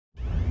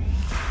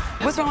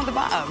What's wrong with the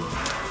Bob?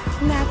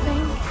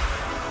 Nothing.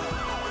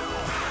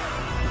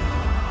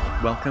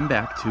 Welcome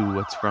back to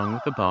What's Wrong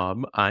with the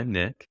Bob. I'm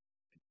Nick.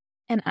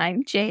 And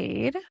I'm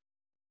Jade.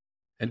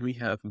 And we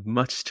have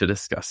much to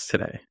discuss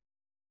today.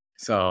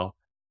 So,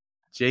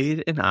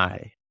 Jade and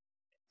I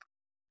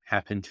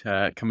happened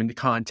to come into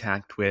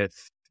contact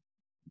with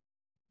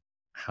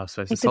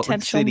Housewives of Salt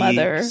Lake City.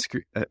 Mother.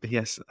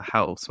 Yes,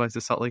 Housewives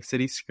of Salt Lake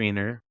City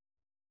screener.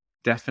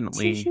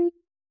 Definitely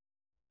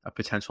a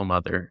potential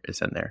mother is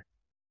in there.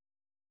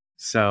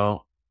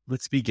 So,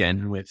 let's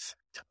begin with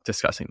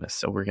discussing this.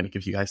 So, we're going to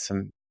give you guys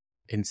some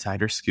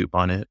insider scoop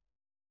on it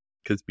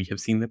because we have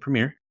seen the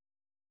premiere.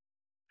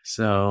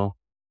 So,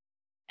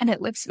 and it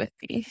lives with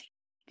me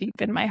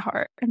deep in my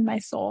heart and my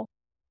soul.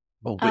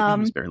 Well, Whitney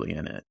was barely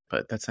in it,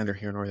 but that's neither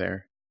here nor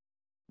there.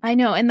 I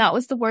know, and that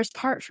was the worst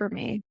part for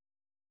me.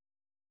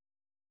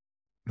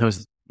 That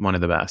was one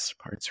of the best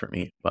parts for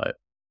me, but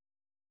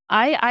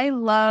I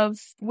love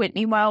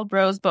Whitney Wild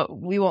Rose, but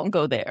we won't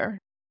go there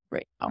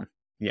right now.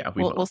 Yeah,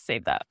 we'll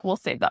save that. We'll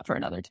save that for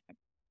another time.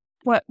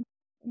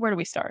 Where do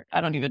we start?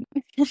 I don't even.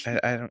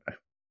 I don't.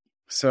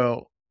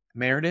 So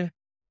Meredith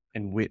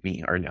and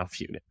Whitney are now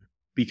feuding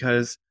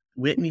because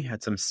Whitney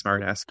had some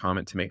smart ass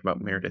comment to make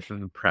about Meredith in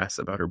the press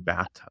about her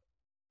bathtub.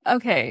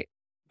 Okay,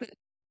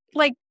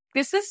 like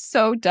this is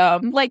so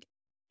dumb. Like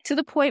to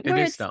the point where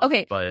it's dumb,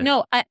 okay. But...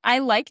 No, I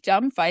like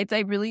dumb fights. I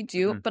really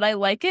do, but I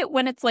like it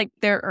when it's like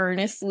they're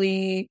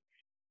earnestly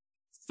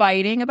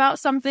fighting about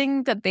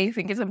something that they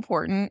think is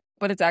important,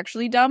 but it's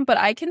actually dumb. But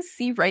I can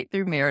see right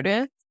through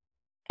Meredith.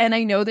 And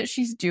I know that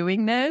she's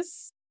doing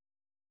this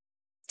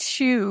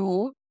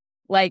to,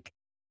 I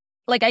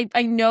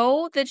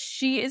know that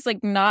she is,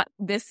 like, not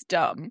this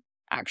dumb,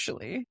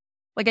 actually.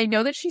 Like, I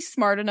know that she's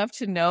smart enough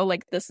to know,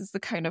 like, this is the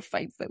kind of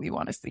fights that we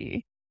want to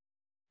see.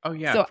 Oh,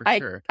 yeah, so for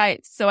sure.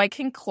 So I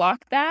can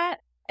clock that.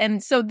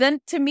 And so then,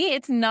 to me,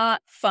 it's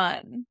not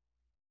fun.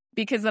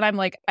 Because then I'm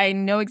like, I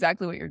know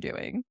exactly what you're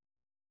doing.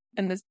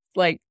 And this,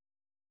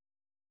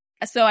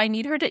 so I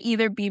need her to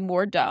either be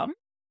more dumb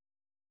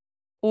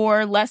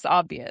or less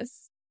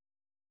obvious.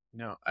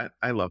 No,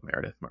 I love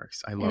Meredith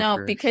Marks. I love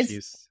her. Because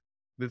this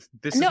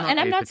is not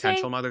a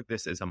potential mother.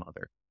 This is a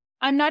mother.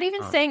 I'm not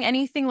even saying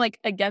anything like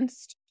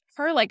against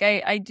her. Like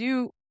I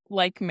do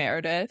like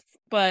Meredith,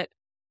 but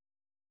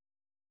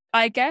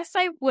I guess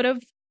I would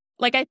have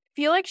I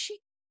feel like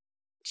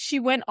she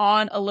went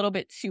on a little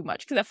bit too much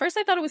because at first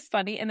I thought it was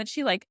funny, and then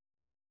she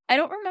I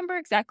don't remember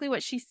exactly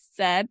what she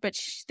said, but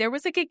there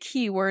was like a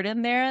keyword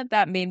in there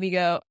that made me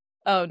go,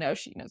 "Oh no,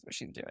 she knows what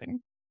she's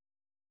doing."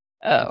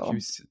 Oh. She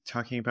was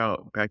talking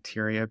about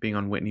bacteria being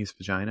on Whitney's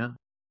vagina?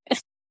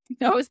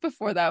 No, it was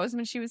before that. It was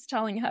when she was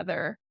telling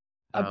Heather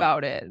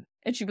about it.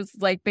 And she was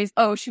like,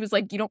 she was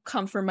like, you don't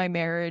come for my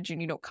marriage and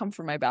you don't come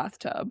for my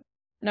bathtub.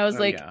 And I was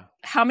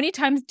how many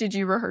times did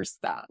you rehearse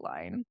that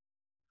line?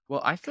 Well,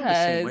 I feel the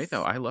same way,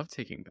 though. I love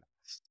taking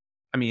baths.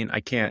 I mean,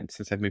 I can't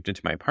since I've moved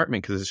into my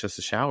apartment because it's just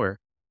a shower.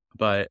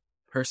 But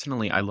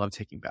personally, I love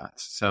taking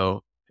baths.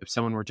 So if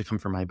someone were to come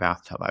for my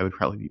bathtub, I would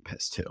probably be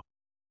pissed, too.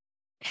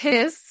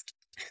 Pissed?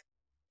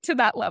 To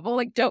that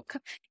level, don't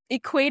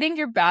equating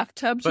your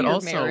bathtub to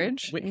your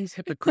marriage. Whitney's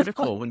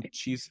hypocritical when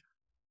she's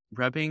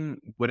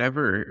rubbing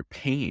whatever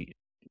paint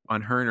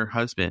on her and her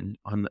husband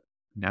on the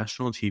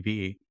national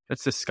TV.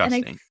 That's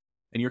disgusting.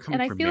 And you're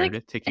coming from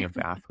Meredith taking a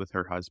bath with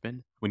her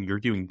husband when you're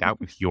doing that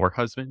with your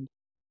husband.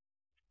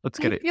 Let's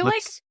get it.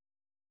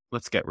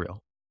 Let's get real.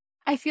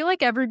 I feel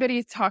like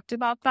everybody talked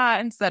about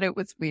that and said it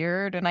was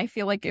weird, and I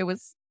feel like it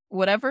was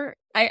whatever.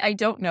 I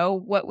don't know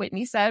what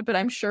Whitney said, but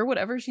I'm sure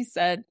whatever she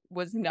said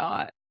was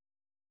not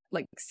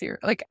serious.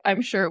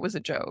 I'm sure it was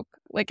a joke.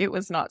 It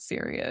was not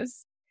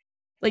serious.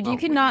 You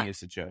cannot. Whitney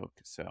is a joke,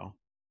 so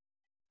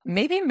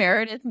maybe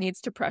Meredith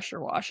needs to pressure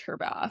wash her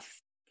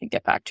bath and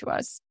get back to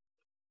us.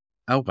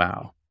 Oh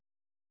wow.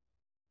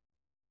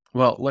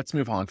 Well, let's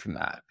move on from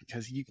that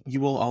because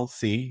you will all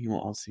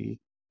see.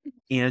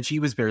 Angie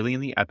was barely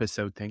in the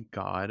episode, thank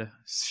God.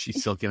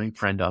 She's still giving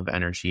friend of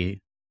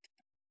energy.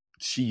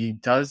 She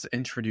does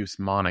introduce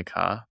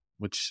Monica,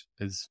 which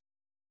is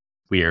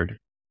weird.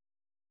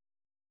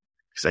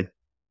 Because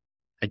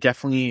I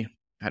definitely,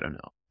 I don't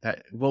know.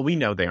 Well, we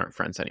know they aren't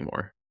friends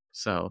anymore.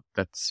 So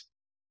that's...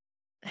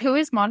 Who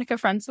is Monica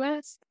friends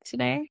with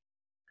today?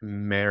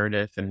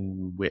 Meredith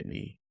and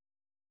Whitney.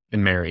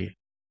 And Mary.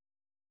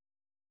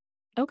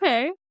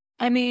 Okay.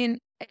 I mean,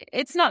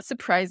 it's not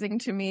surprising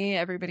to me.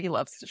 Everybody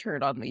loves to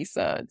turn on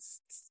Lisa.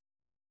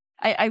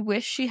 I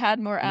wish she had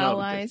more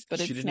allies, but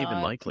she didn't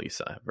even like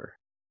Lisa ever.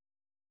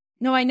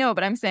 No, I know,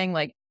 but I'm saying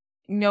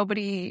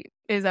nobody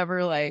is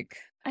ever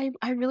I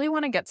really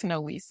want to get to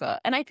know Lisa.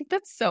 And I think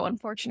that's so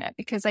unfortunate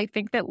because I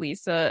think that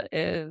Lisa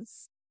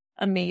is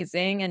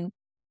amazing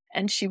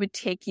and she would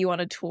take you on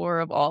a tour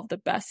of all of the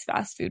best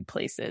fast food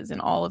places in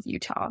all of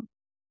Utah.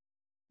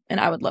 And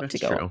I would love to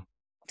go. True.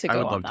 I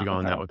would love to go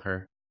on that with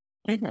her.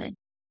 Mm-hmm.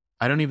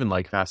 I don't even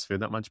like fast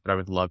food that much, but I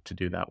would love to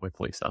do that with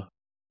Lisa.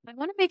 I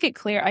want to make it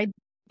clear I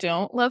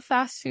don't love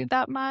fast food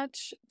that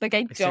much. I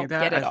don't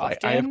get it often.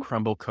 I have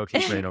crumble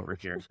cookies right over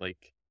here.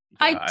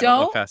 I don't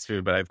love fast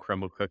food, but I have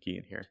crumble cookie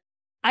in here.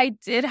 I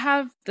did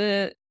have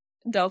the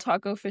Del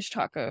Taco fish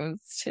tacos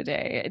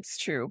today. It's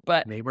true,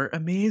 but they were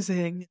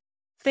amazing.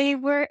 They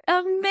were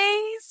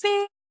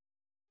amazing.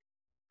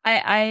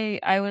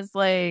 I was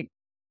like,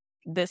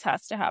 this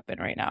has to happen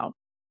right now.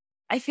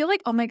 I feel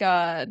like, oh my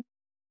God.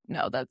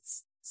 No,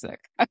 that's sick.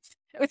 I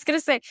was going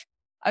to say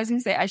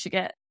I should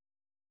get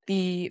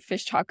the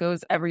fish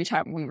tacos every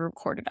time we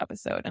record an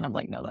episode. And I'm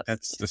like, no,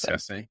 that's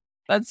disgusting.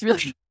 That's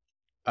really,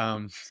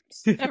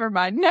 never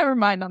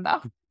mind on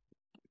that.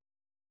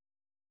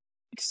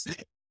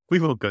 We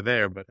won't go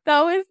there, but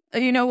that was,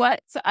 you know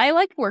what? So I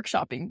like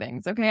workshopping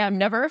things. Okay. I'm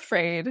never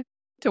afraid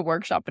to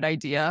workshop an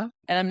idea,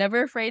 and I'm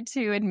never afraid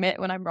to admit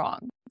when I'm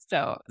wrong.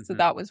 So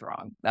that was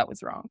wrong. That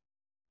was wrong.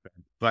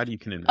 Glad you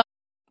can admit.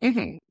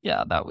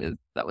 Yeah, that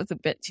was a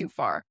bit too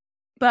far.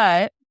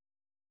 But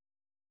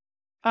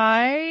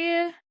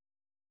I'm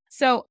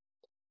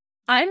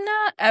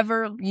not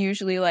ever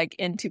usually like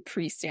into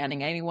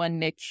pre-standing anyone.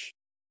 Nick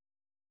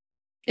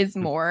is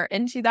more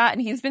into that,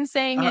 and he's been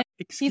saying it.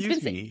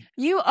 Excuse me.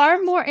 You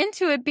are more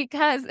into it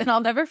because, and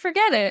I'll never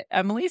forget it,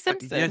 Emily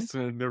Simpson. Yes,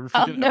 I'll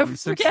never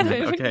forget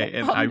it. Okay,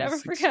 and I'll never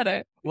forget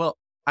it. Well,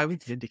 I was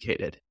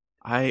vindicated.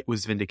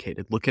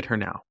 Look at her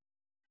now.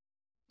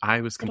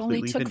 I was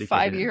completely vindicated. It only took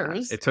 5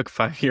 years. It took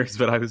 5 years,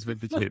 but I was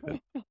vindicated.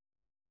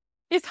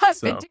 Is that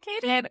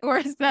vindicated, or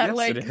is that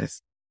yes, it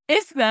is.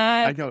 Is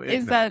that? I know.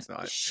 It's not.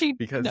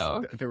 Because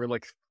there were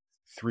like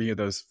 3 of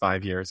those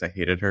 5 years I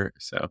hated her.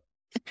 So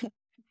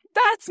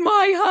that's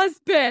my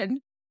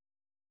husband.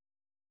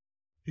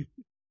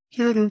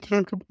 You don't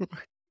talk about.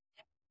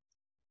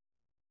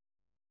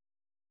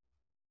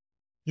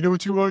 You know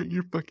what you are?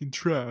 You're fucking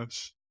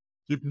trash.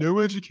 You have no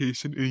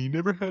education and you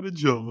never had a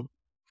job.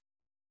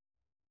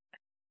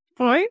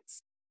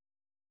 Points?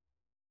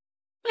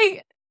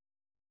 Like,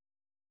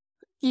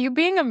 you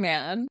being a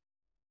man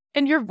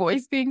and your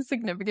voice being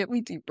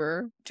significantly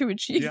deeper to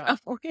achieve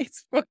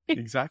Emily's point.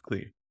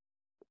 Exactly.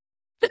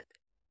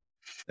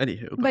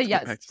 Anywho, but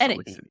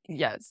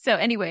yes. So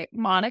anyway,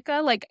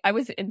 Monica, like I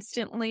was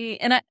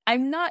instantly, and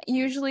I'm not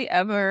usually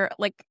ever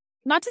like,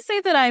 not to say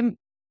that I'm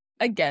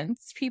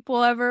against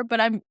people ever,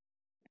 but I'm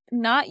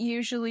not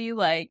usually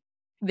like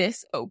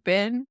this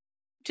open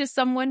to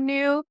someone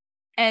new.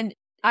 And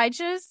I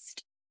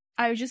just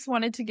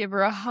wanted to give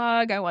her a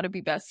hug. I want to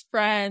be best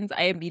friends.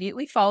 I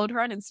immediately followed her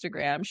on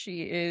Instagram.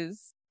 She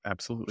is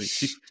absolutely.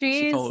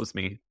 She follows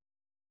me.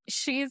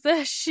 She's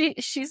an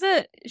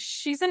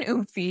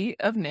oomphie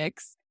of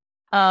Nick's.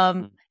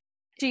 I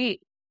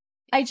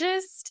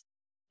just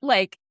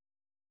like,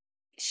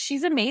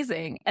 she's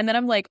amazing. And then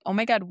I'm like, oh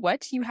my God,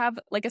 what? You have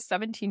like a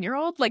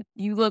 17-year-old? Like,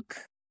 you look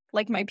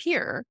like my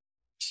peer.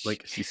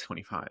 Like she's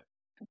 25.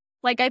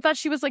 Like, I thought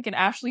she was like an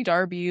Ashley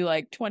Darby,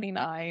 like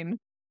 29.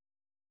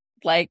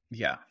 Like,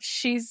 yeah,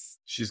 she's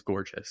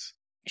gorgeous.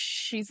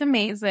 She's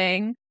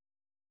amazing.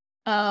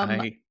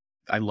 I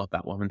love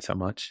that woman so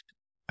much.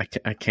 I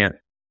can't.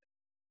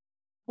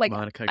 Like,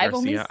 Monica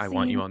Garcia, I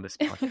want you on this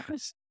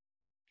podcast.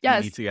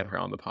 Yes. You need to get her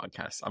on the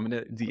podcast. I'm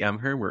going to DM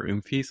her. We're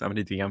oomfies. I'm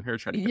going to DM her,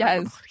 try to get her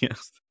on the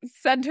podcast.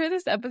 Send her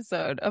this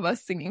episode of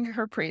us singing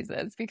her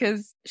praises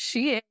because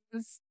she's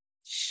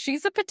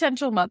a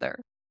potential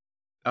mother.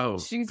 Oh,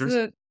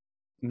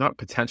 not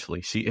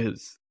potentially. She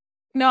is.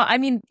 No, I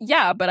mean,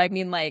 yeah, but I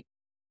mean, like,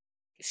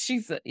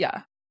 she's,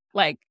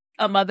 like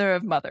a mother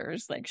of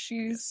mothers. Like,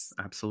 she's.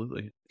 Yes,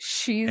 absolutely.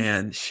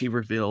 And she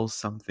reveals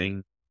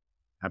something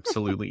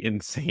absolutely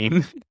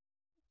insane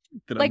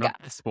that like, I'm not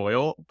going to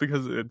spoil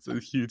because it's a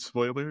huge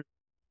spoiler.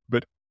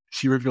 But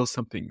she reveals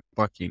something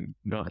fucking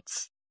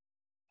nuts.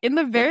 In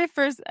the very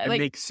first, it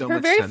makes so her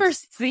much very sense.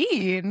 first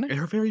scene. In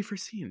her very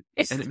first scene.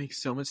 And it makes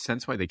so much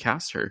sense why they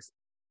cast her.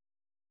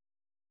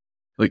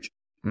 Like,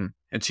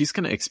 and she's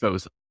going to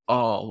expose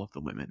all of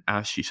the women,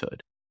 as she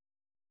should.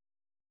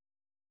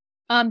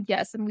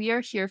 Yes, and we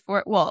are here for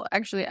it. Well,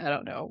 actually, I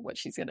don't know what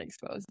she's going to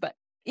expose, but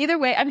either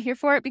way, I'm here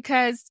for it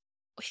because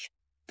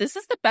this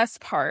is the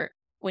best part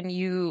when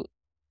you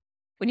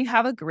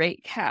have a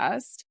great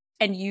cast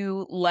and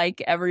you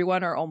like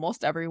everyone or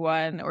almost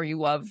everyone, or you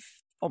love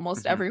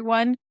almost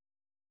everyone.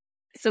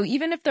 So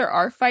even if there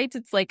are fights,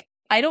 it's like,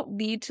 I don't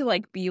need to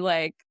like be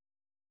like,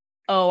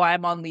 oh,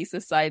 I'm on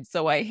Lisa's side,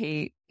 so I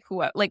hate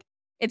whoever. Like,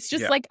 it's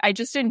just like, I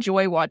just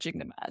enjoy watching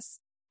the mess.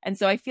 And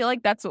so I feel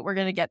like that's what we're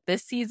going to get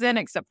this season,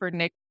 except for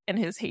Nick and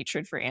his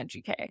hatred for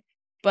Angie K.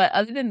 But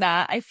other than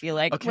that, I feel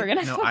like we're going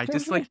to... No, I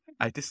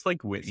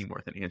dislike Whitney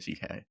more than Angie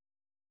K.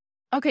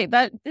 Okay,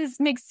 this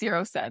makes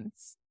zero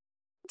sense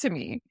to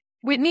me.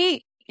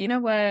 Whitney, you know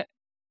what?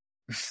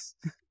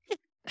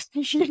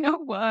 You know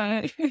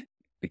what?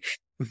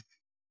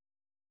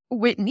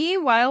 Whitney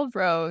Wild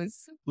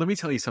Rose. Let me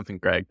tell you something,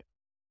 Greg.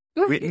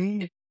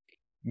 Whitney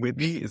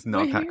is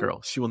not that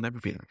girl. She will never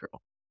be that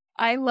girl.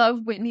 I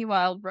love Whitney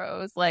Wild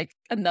Rose, like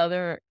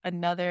another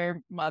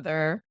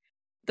mother.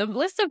 The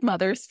list of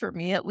mothers for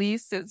me, at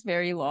least, is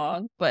very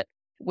long. But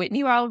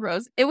Whitney Wild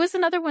Rose, it was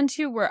another one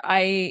too where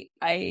I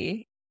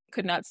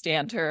could not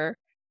stand her,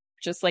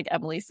 just like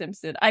Emily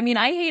Simpson. I mean,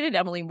 I hated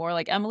Emily more.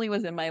 Like, Emily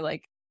was in my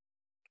like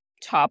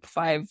top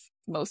 5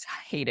 most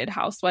hated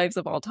housewives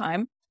of all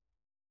time.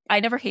 I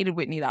never hated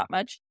Whitney that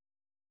much.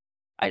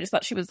 I just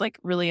thought she was like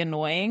really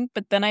annoying.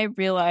 But then I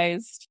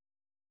realized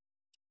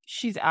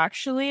she's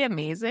actually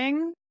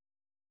amazing.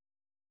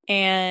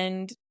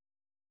 And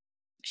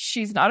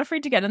she's not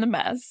afraid to get in the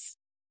mess.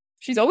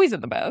 She's always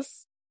in the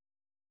mess.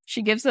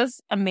 She gives us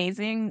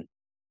amazing,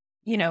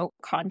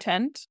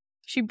 content.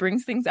 She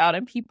brings things out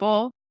in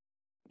people.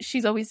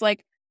 She's always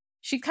like,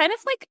 she kind of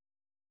like,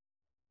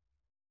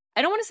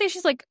 I don't want to say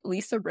she's like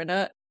Lisa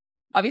Rinna.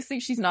 Obviously,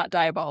 she's not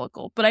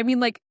diabolical. But I mean,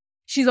 like,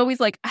 she's always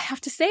like, I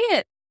have to say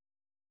it.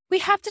 We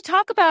have to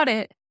talk about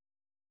it.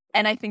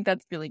 And I think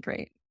that's really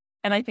great.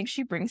 And I think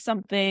she brings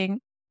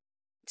something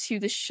to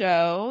the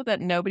show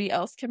that nobody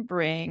else can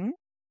bring.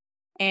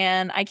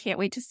 And I can't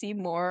wait to see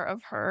more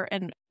of her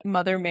and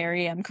Mother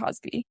Mary M.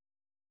 Cosby.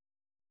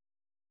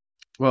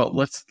 Well,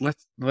 let's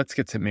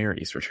get to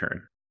Mary's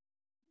return.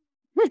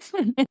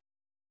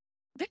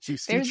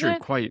 She's featured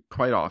quite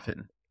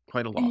often,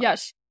 quite a lot. Yeah,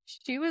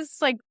 she was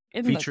like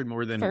featured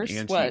more than first,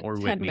 Angie or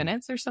 10 Whitney.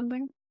 minutes or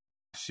something.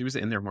 She was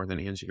in there more than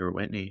Angie or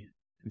Whitney,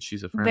 and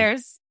she's a friend.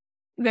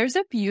 There's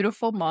a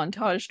beautiful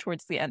montage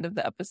towards the end of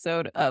the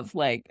episode of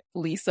like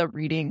Lisa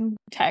reading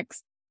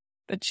text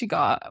that she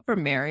got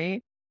from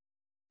Mary.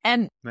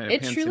 And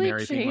it truly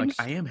Mary changed. Being like,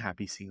 I am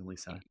happy seeing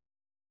Lisa.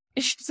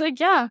 She's like,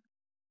 yeah.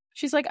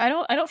 She's like, I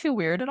don't feel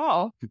weird at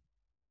all.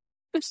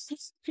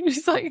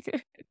 She's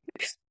like,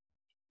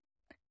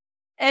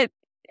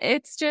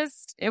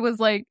 it was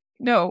like,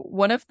 no,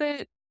 one of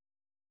the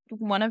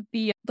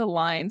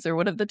lines or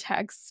one of the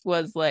texts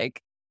was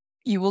like,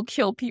 you will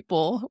kill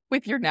people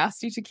with your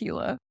nasty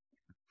tequila.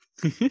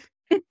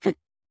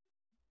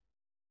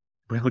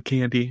 Well,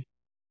 Candy.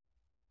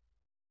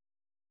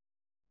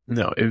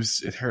 No,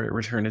 her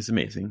return is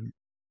amazing.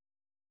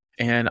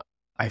 And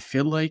I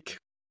feel like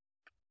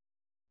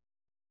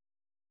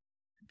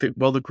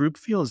the group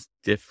feels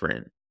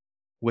different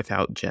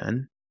without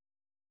Jen.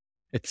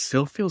 It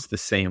still feels the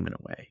same in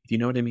a way. Do you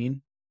know what I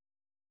mean?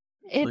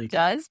 It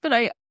does, but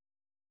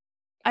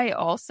I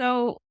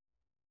also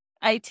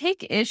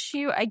take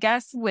issue, I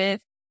guess,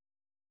 with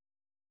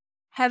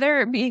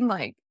Heather being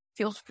like,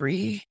 feel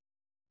free.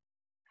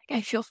 Like,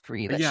 I feel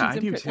free that yeah,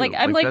 she's in prison. Like,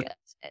 I'm like,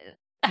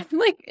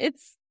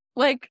 it's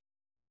like,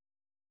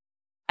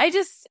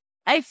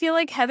 I feel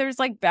like Heather's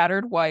like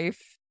battered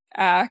wife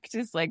act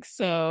is like,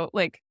 so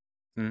like,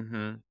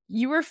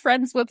 you were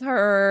friends with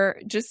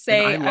her. Just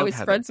say I was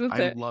friends with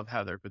her. I love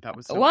Heather, but that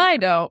was so I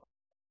don't.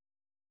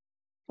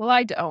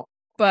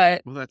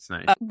 But that's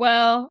nice.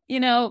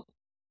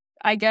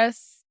 I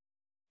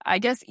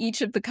guess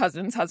each of the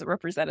cousins has a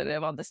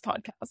representative on this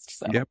podcast.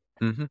 So yep.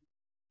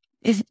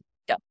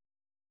 Yep.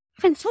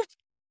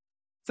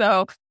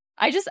 So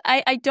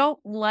I don't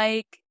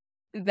like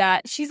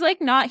that she's like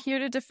not here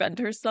to defend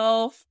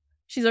herself.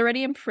 She's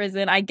already in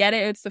prison. I get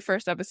it. It's the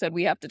first episode.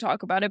 We have to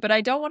talk about it. But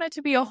I don't want it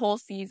to be a whole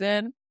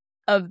season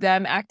of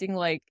them acting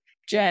like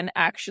Jen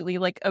actually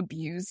like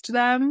abused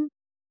them.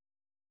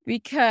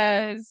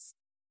 Because...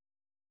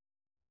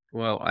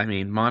 Well, I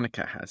mean,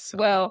 Monica has some...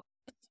 Well,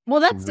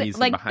 that's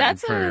like...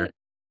 That's a...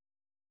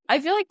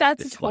 I feel like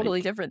that's a totally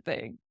different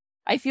thing.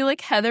 I feel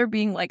like Heather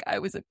being like, I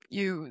was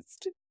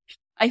abused.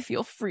 I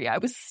feel free. I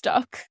was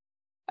stuck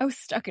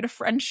in a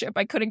friendship.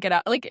 I couldn't get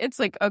out. Like, it's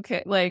like,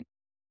 okay, like,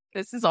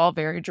 this is all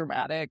very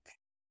dramatic.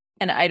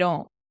 And I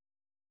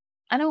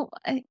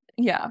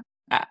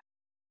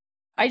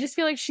just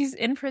feel like she's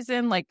in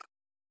prison, like,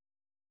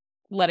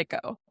 let it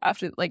go.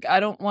 After, like, I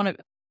don't want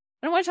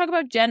to talk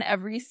about Jen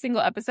every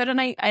single episode.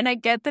 And I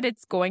get that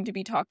it's going to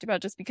be talked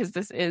about just because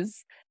this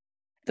is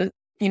the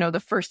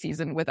first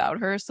season without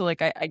her. So,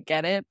 like, I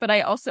get it. But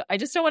I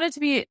just don't want it to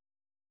be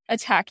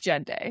Attack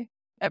Jen Day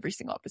every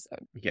single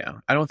episode. Yeah,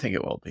 I don't think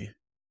it will be.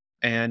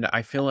 And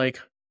I feel like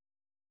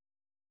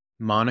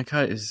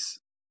Monica is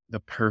the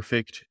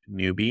perfect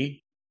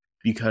newbie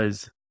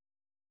because,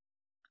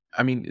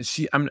 I mean,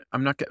 I'm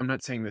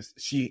not saying this.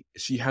 She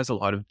has a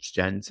lot of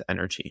Jen's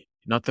energy,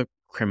 not the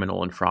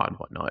criminal and fraud and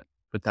whatnot,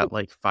 but that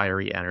like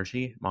fiery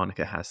energy.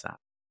 Monica has that,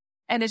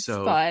 and it's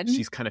fun.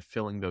 She's kind of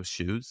filling those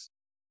shoes,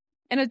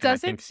 and it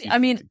doesn't. I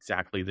mean,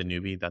 exactly the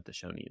newbie that the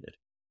show needed.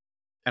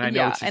 And I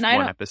know it's just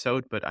one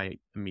episode, but I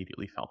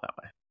immediately felt that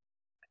way.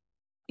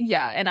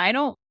 Yeah, and I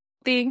don't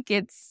think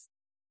it's...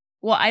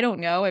 Well, I don't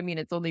know. I mean,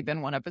 it's only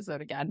been one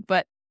episode again,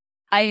 but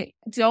I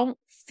don't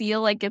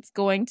feel like it's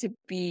going to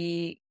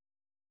be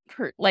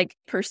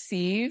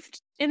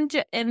perceived in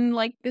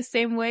like the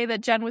same way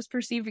that Jen was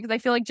perceived, because I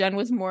feel like Jen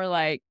was more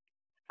like,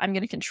 I'm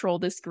going to control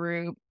this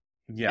group.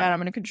 Yeah. And I'm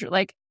going to control,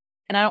 like,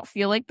 and I don't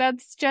feel like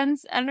that's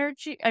Jen's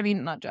energy. I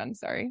mean, not Jen,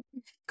 sorry.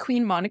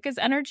 Queen Monica's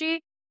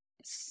energy.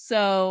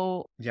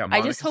 So yeah,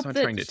 Monica's I just hope not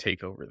trying to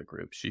take over the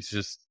group. She's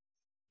just...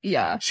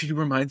 Yeah. She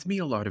reminds me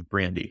a lot of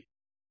Brandy.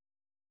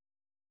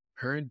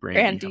 Her and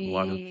Brandy have a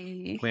lot of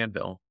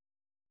Glanville.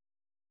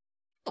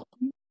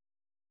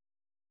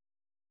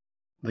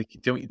 Like,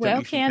 don't you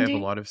think they have a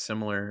lot of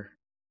similar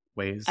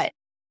ways?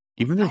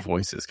 Even their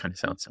voices kind of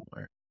sound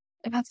similar.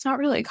 That's not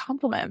really a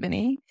compliment,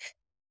 Vinny.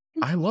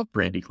 I love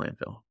Brandy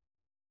Glanville.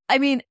 I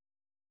mean,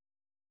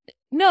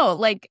 no,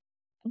 like,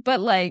 but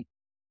like,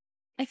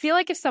 I feel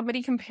like if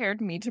somebody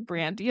compared me to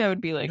Brandy, I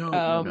would be like,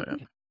 no.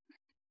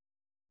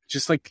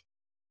 Just like,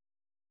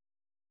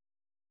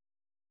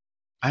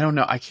 I don't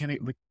know. I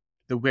can't, like,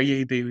 the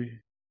way they,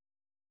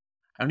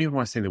 I don't even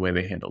want to say the way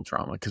they handle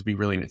drama, because we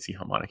really didn't see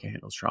how Monica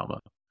handles drama.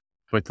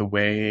 But the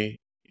way,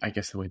 I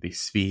guess the way they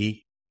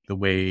speak, the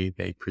way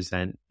they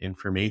present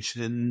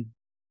information,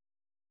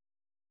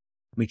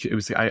 like, it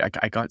was, I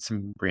got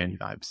some Brandy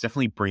vibes.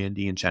 Definitely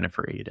Brandy and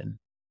Jennifer Aiden.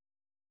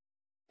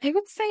 I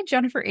would say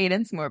Jennifer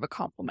Aiden's more of a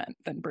compliment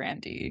than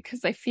Brandy,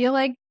 because I feel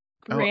like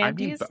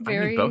Brandy is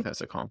very. I mean both as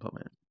a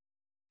compliment.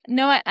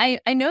 No, I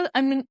know.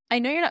 I know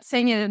you're not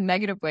saying it in a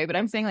negative way, but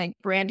I'm saying like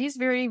Brandy's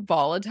very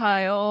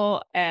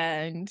volatile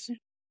and.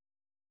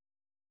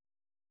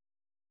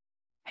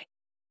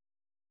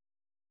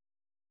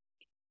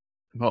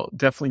 Well,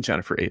 definitely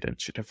Jennifer Aiden.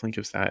 She definitely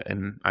gives that,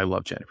 and I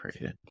love Jennifer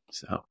Aiden.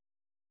 So.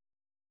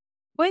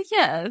 Well,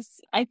 yes,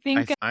 I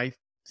think. I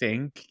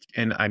think,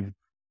 and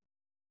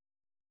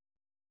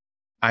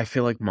I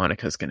feel like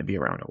Monica's going to be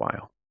around a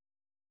while.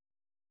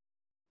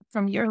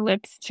 From your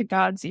lips to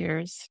God's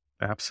ears.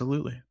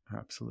 Absolutely.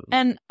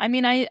 And I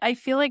mean, I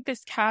feel like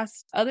this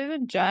cast, other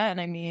than Jen,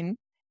 I mean,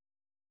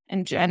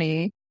 and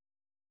Jenny,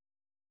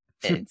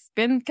 it's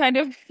been kind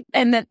of,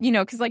 and that, you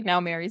know, because like now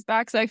Mary's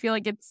back, so I feel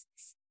like it's.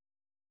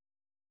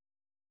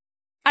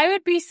 I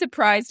would be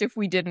surprised if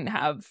we didn't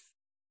have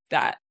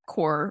that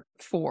core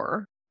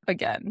 4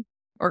 again,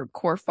 or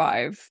core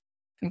 5,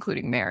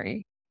 including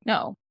Mary.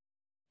 No.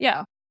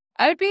 Yeah.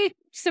 I would be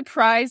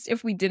surprised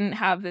if we didn't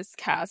have this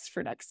cast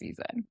for next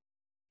season.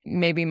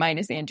 Maybe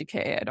minus Angie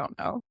K. I don't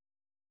know.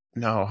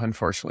 No,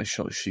 unfortunately,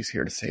 she's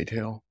here to stay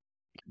too.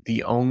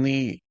 The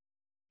only,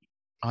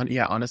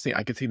 honestly,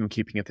 I could see them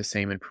keeping it the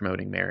same and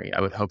promoting Mary.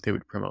 I would hope they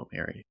would promote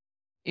Mary.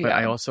 But yeah.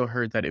 I also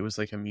heard that it was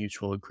like a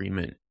mutual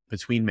agreement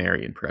between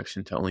Mary and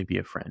production to only be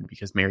a friend,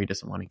 because Mary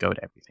doesn't want to go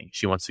to everything.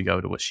 She wants to go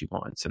to what she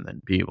wants and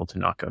then be able to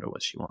not go to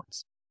what she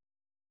wants.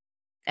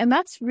 And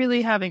that's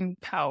really having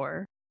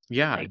power.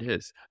 Yeah, like, it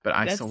is. But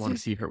I still want to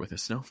see her with a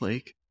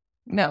snowflake.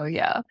 No,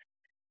 yeah.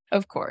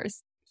 Of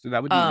course. So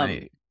that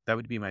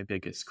would be my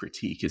biggest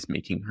critique, is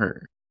making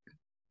her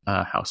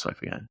a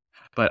housewife again.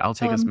 But I'll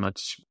take as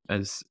much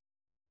as,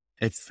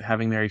 if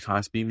having Mary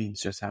Cosby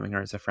means just having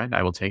her as a friend,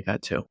 I will take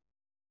that too.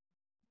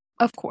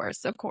 Of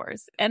course.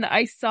 And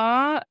I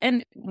saw,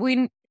 and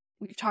we've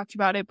talked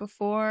about it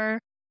before,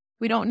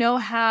 we don't know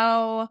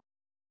how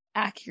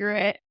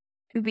accurate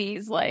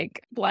these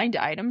like blind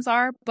items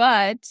are,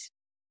 but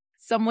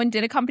someone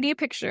did accompany a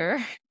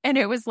picture, and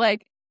it was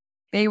like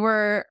they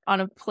were on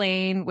a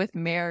plane with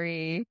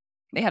Mary.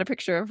 They had a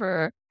picture of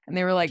her, and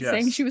they were like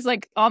saying she was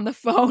like on the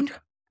phone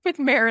with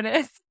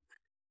Meredith,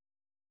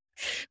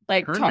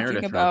 like her talking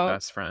Meredith about are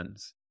best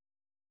friends.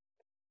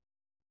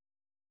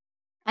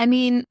 I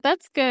mean,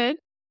 that's good.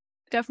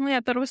 Definitely,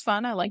 I thought it was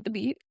fun. I like the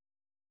beat.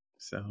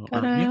 So,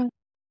 but,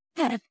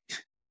 that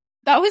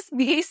was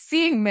me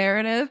seeing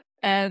Meredith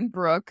and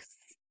Brooks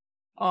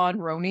on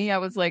Roni. I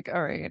was like,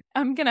 all right,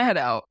 I'm gonna head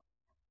out.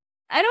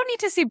 I don't need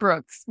to see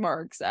Brooks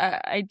Marks.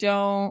 I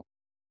don't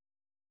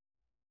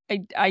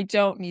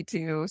need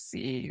to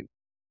see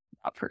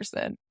a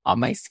person on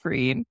my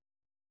screen.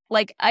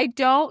 Like, I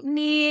don't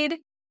need.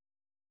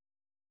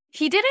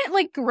 He didn't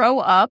like grow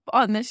up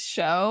on this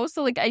show,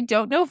 so like I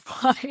don't know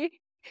why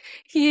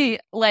he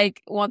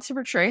like wants to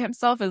portray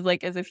himself as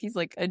like as if he's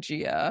like a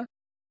Gia.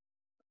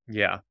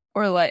 Yeah.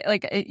 Or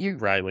like you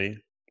Riley.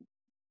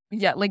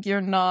 Yeah, like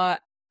you're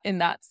not in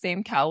that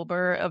same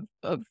caliber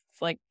of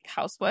like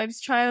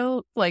Housewives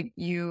child. Like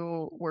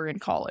you were in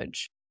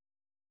college,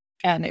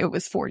 and it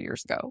was 4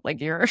 years ago. Like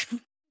you're.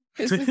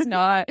 This is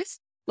not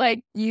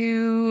like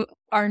you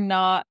are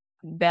not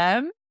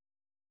them.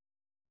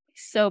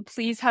 So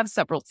please have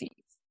several seats.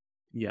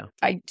 Yeah.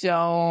 I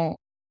don't.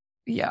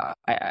 Yeah.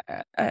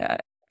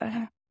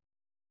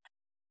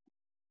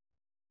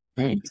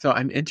 So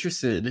I'm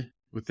interested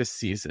with this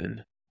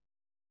season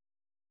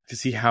to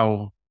see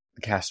how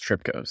the cast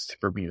trip goes to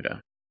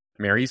Bermuda.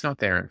 Mary's not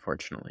there,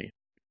 unfortunately.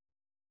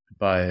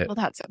 But well,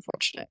 that's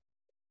unfortunate.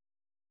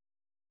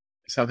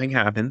 Something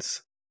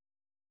happens.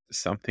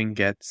 Something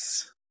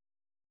gets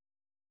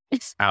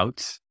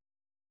out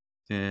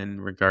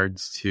in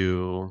regards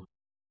to.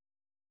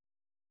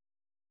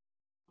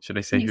 Should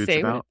I say who it's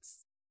about?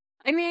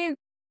 I mean,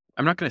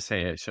 I'm not going to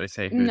say it. Should I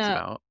say who it's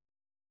about?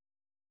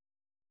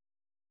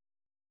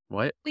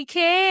 What? We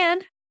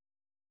can.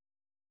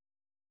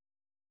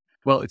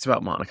 Well, it's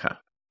about Monica.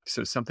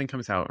 So something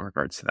comes out in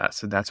regards to that.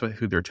 So that's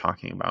who they're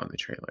talking about in the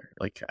trailer,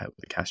 like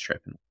the cast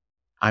trip. And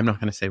I'm not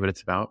going to say what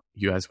it's about.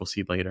 You guys will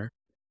see later.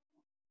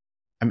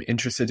 I'm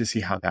interested to see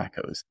how that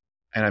goes.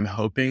 And I'm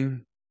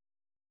hoping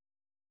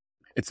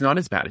it's not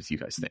as bad as you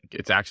guys think.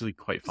 It's actually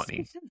quite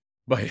funny.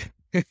 But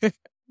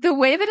the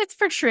way that it's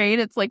portrayed,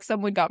 it's like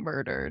someone got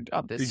murdered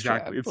on this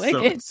trip. It's like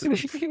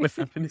what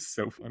happened is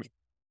so funny.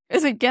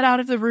 It's like, get out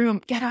of the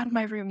room. Get out of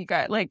my room, you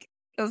guys. Like,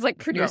 it was like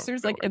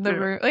producers in the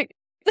room. Like,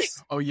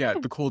 oh yeah,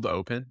 the cold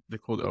opening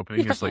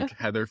is like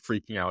Heather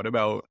freaking out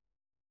about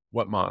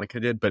what Monica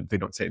did, but they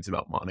don't say it's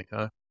about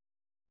Monica.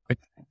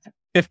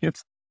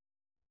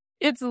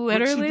 It's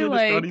literally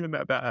like it's not even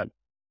that bad.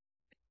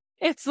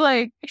 It's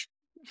like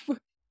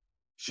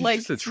she's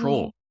just a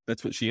troll.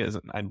 That's what she is,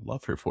 and I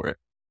love her for it.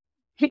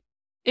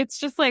 It's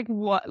just like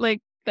what, like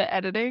the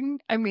editing.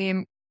 I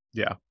mean,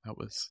 yeah, that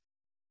was.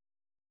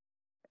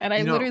 And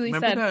I literally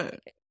said,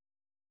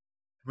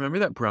 remember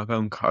that Bravo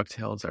and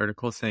Cocktails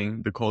article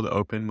saying the cold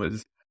open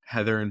was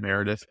Heather and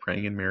Meredith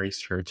praying in Mary's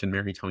church and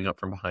Mary coming up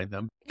from behind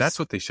them? That's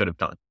what they should have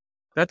done.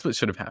 That's what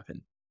should have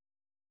happened.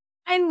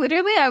 And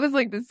literally, I was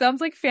like, this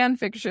sounds like fan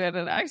fiction.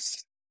 And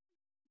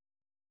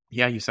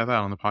yeah, you said that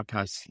on the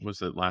podcast.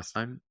 Was it last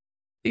time?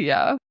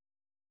 Yeah.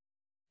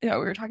 Yeah,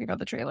 we were talking about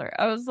the trailer.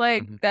 I was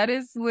like, that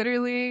is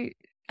literally,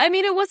 I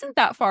mean, it wasn't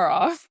that far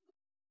off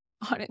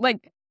on it.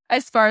 Like,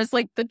 as far as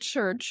like the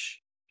church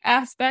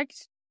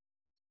aspect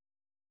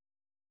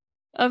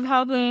of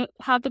how the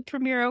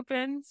premiere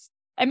opens.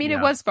 I mean, it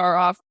was far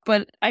off,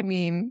 but I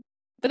mean,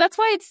 but that's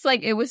why it's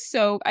like, it was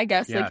so, I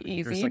guess, like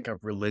easy. There's like a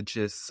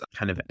religious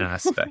kind of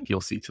aspect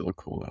you'll see to the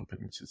cold open,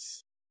 which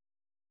is.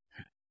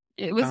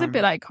 It was a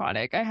bit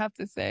iconic, I have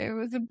to say. It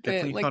was a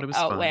bit like outlandish.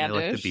 Fun. I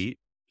liked the beat.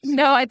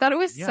 No, I thought it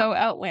was so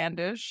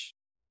outlandish.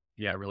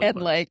 Yeah, it really and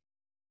was. Like,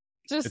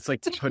 just it's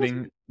like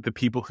putting the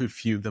people who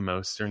feud the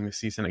most during the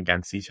season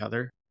against each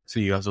other.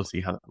 So you guys will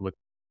see how.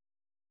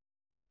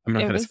 I'm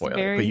not going to spoil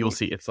it, but you'll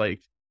see. It's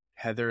like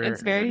Heather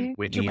and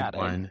Whitney in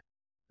one,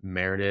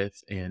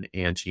 Meredith and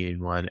Angie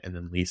in one, and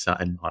then Lisa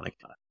and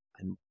Monica.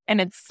 And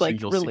it's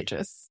like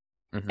religious.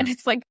 And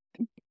it's like,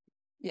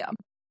 yeah.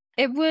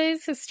 It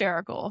was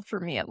hysterical for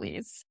me, at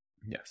least.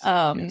 Yes,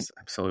 yes,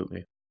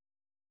 absolutely.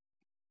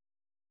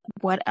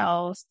 What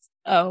else?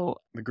 Oh,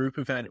 the group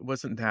event, it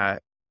wasn't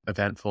that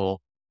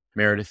eventful.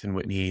 Meredith and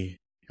Whitney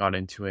got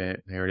into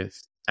it.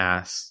 Meredith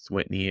asked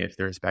Whitney if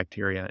there's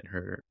bacteria in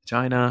her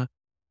vagina.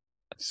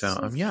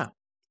 So, yeah.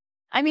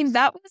 I mean,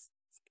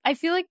 I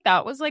feel like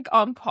that was like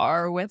on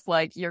par with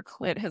like your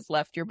clit has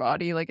left your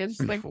body. Like, it's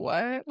just like,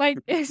 what? Like,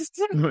 it's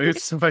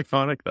so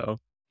iconic, though.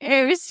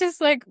 It was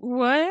just like,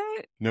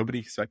 what? Nobody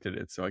expected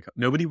it. So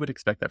nobody would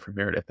expect that from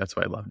Meredith. That's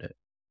why I loved it.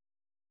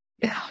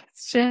 Yeah,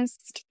 it's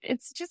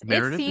just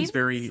Meredith is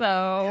very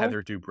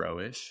Heather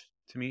Dubrow-ish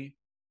to me.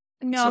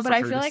 No, so but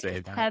I feel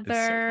like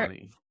Heather.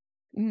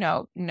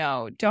 So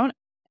no,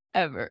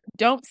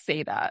 don't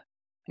say that,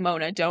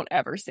 Mona. Don't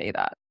ever say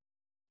that.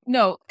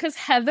 No, because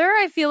Heather,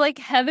 I feel like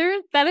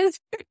Heather. That is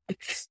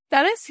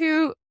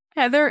who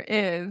Heather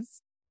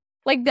is.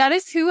 Like, that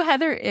is who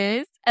Heather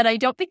is, and I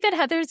don't think that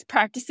Heather's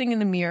practicing in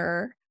the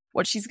mirror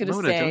what she's going to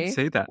say. Don't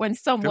say that. When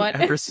someone.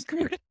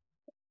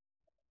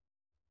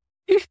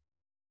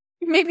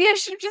 Maybe I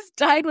should have just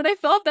died when I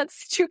fell off that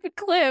stupid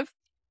cliff.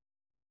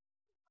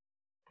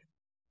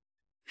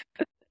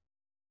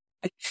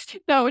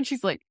 No, and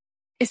she's like,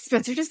 if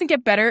Spencer doesn't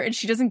get better and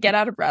she doesn't get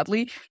out of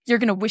Bradley, you're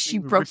going to wish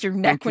you broke your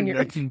neck when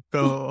you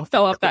fell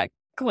off that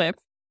cliff.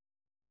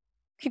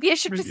 Maybe I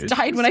should have just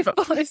died when I fell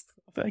off.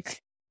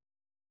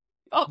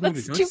 Oh,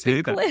 that's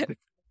stupid cliff.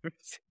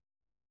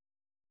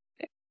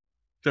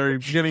 Sorry,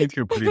 getting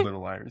into Pretty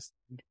Little Liars.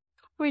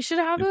 We should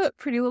have a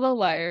Pretty Little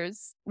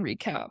Liars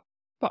recap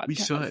podcast. We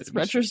should.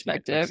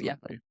 Retrospective. Yeah.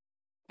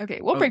 Okay,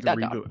 we'll break that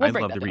down. I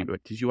love the reboot.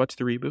 Did you watch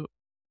the reboot?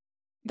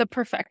 The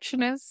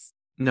Perfectionist?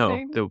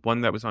 No, the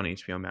one that was on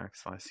HBO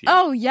Max last year.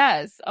 Oh,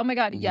 yes. Oh, my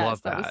God. Yes,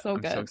 love that was so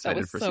good. I'm so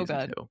excited for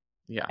season 2.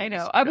 Yeah, I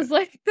know. I was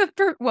like,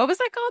 what was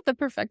that called? The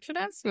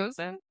Perfectionist? What was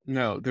it?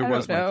 No, there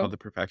was one called The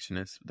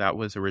Perfectionist. That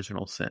was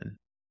Original Sin.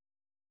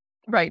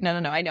 Right. No.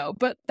 I know.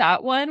 But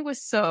that one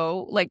was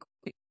so, like,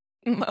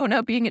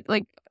 Mona being,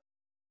 like,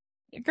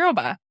 girl,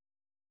 bye.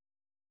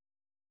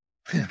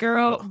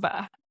 Girl,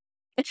 bye.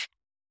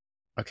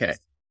 Okay.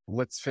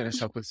 Let's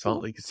finish up with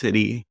Salt Lake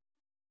City.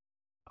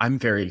 I'm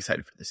very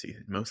excited for the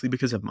season, mostly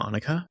because of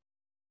Monica.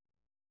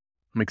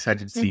 I'm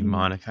excited to see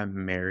Monica,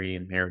 Mary,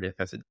 and Meredith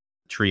as a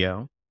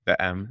trio,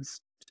 the M's,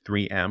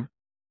 3M.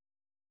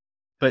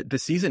 But the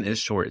season is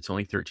short. It's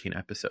only 13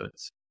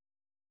 episodes.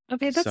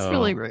 Okay, that's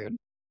really rude.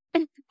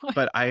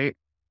 But I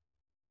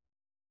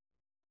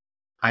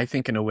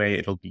think in a way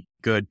it'll be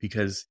good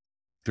because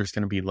there's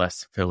going to be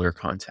less filler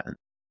content.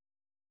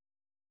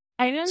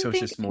 I didn't think, it's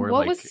just more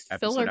what like was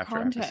filler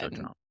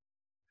content?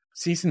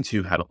 Season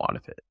 2 had a lot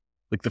of it.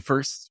 Like the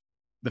first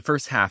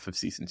half of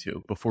season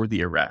 2 before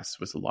the arrest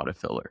was a lot of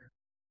filler.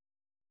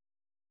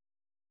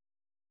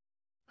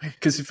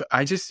 Because if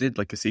I just did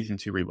like a season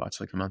 2 rewatch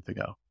like a month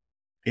ago,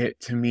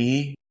 to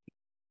me,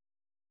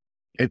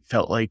 it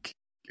felt like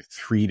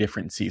 3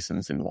 different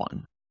seasons in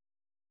one.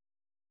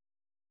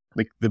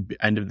 Like the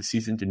end of the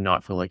season did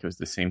not feel like it was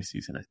the same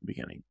season at the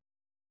beginning.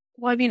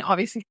 Well, I mean,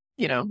 obviously,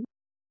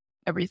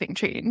 everything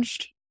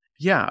changed.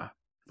 Yeah,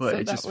 but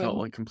it just felt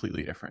like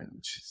completely different.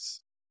 Which is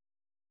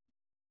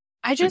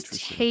I just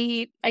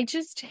hate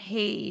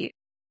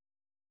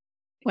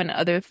when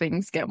other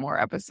things get more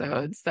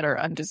episodes that are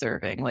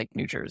undeserving, like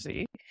New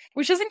Jersey,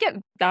 which doesn't get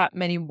that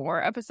many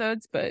more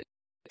episodes, but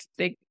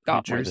they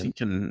got New Jersey more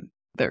than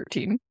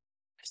 13.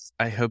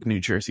 I hope New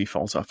Jersey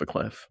falls off a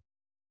cliff.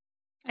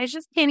 I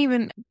just can't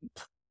even.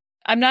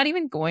 I'm not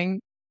even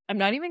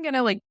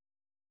gonna like.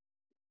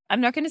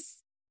 I'm not going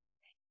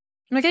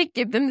to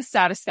give them the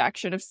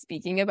satisfaction of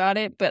speaking about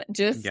it, but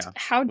just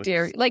how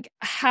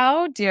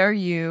dare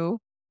you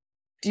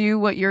do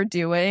what you're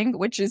doing,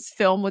 which is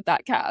film with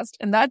that cast.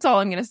 And that's all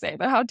I'm going to say,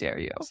 but how dare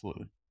you?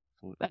 Absolutely.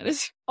 That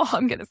is all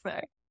I'm going to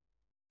say.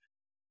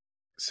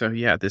 So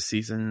yeah, this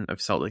season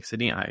of Salt Lake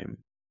City, I'm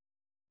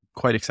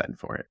quite excited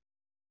for it.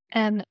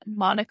 And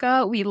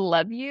Monica, we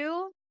love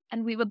you,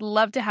 and we would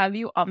love to have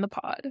you on the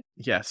pod.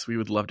 Yes, we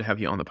would love to have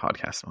you on the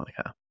podcast,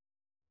 Monica.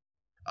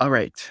 All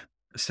right,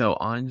 so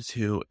on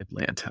to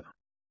Atlanta.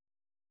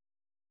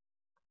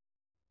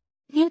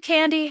 You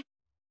Candy.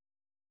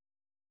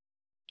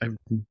 I'm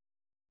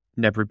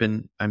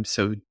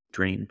so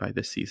drained by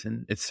this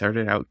season. It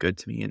started out good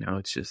to me, and now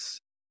it's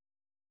just...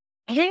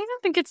 I don't even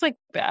think it's like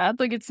bad.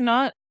 Like it's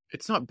not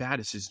bad.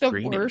 It's just the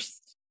draining.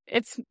 Worst.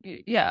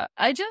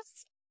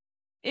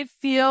 It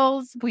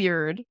feels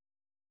weird.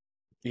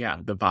 Yeah,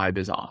 the vibe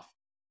is off.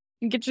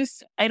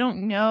 I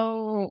don't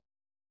know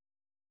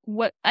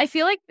what I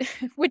feel like,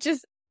 which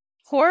is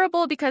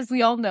horrible because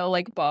we all know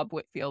like Bob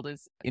Whitfield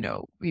is,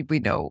 we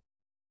know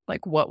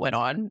like what went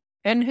on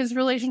in his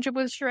relationship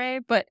with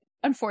Sheree, but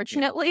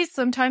unfortunately,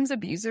 sometimes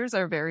abusers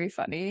are very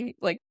funny,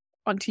 like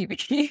on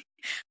TV.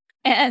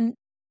 And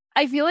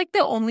I feel like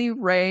the only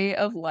ray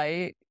of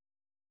light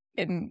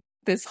in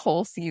this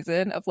whole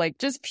season of like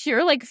just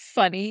pure like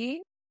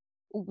funny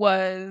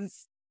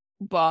was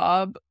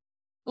Bob,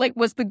 like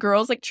was the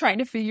girls like trying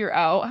to figure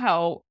out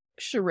how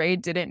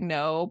Sheree didn't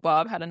know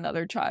Bob had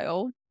another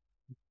child.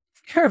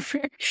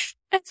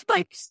 It's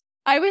like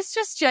I was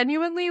just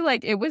genuinely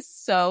like, it was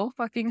so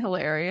fucking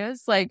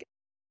hilarious. Like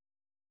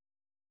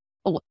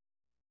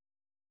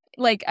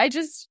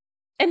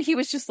and he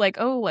was just like,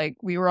 oh, like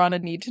we were on a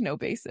need to know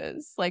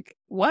basis. Like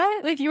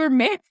what? Like you were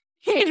married?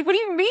 What do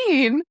you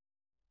mean?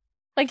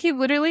 Like he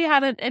literally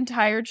had an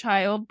entire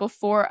child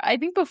before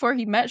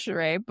he met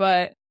Sheree,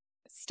 but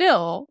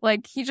still,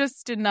 like he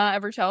just did not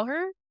ever tell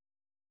her.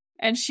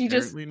 And she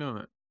Apparently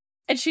not.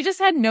 And she just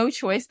had no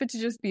choice but to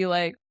just be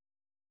like,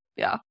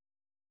 yeah.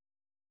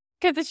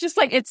 Because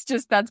it's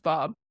just, that's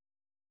Bob.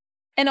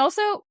 And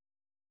also,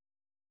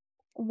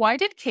 why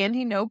did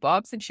Candy know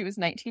Bob since she was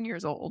 19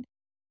 years old?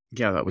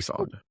 Yeah, that was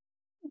odd.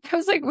 I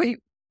was like, wait,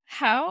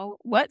 how?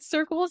 What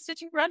circles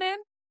did you run in?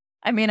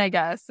 I mean, I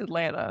guess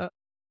Atlanta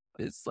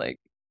is like,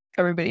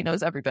 everybody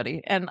knows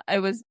everybody. And it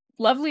was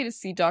lovely to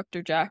see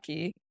Dr.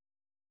 Jackie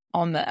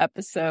on the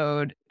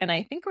episode. And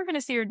I think we're going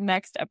to see her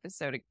next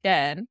episode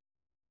again.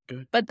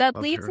 Good. But that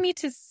leads me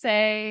to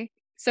say,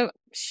 so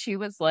she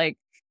was like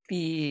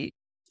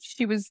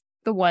she was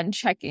the one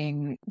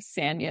checking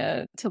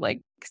Sanya to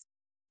like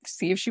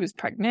see if she was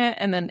pregnant.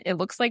 And then it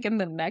looks like in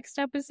the next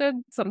episode,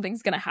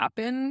 something's going to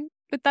happen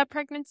with that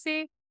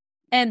pregnancy.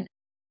 And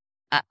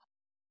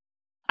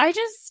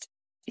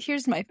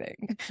here's my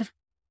thing.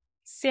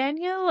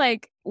 Sanya,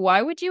 like,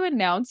 why would you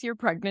announce you're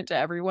pregnant to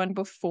everyone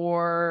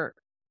before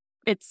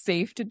it's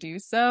safe to do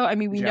so? I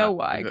mean, we know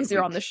why, because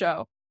you're on the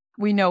show.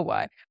 We know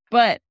why.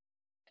 But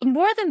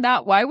more than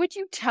that, why would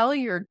you tell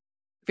your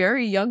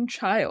very young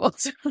child?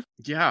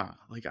 Yeah,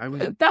 like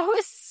that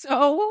was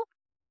so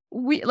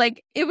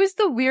like, it was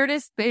the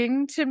weirdest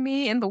thing to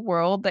me in the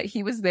world that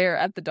he was there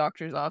at the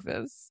doctor's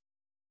office.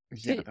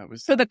 Yeah, that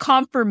was... For the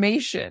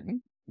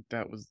confirmation.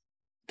 That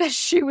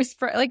she was...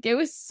 Like, it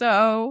was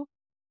so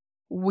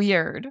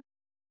weird.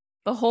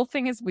 The whole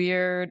thing is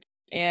weird.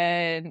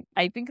 And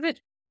I think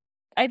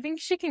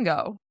she can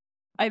go.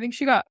 I think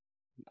she got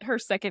her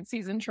second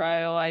season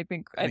trial. I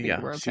think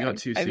we're okay. She got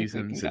 2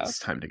 seasons. It's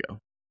time to go.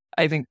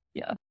 I think,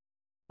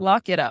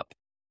 lock it up.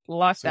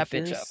 Lock that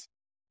bitch up.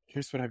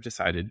 Here's what I've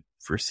decided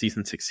for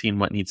season 16,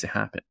 what needs to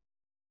happen.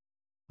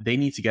 They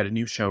need to get a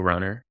new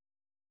showrunner,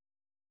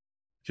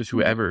 because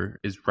whoever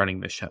is running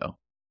the show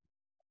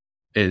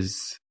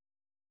is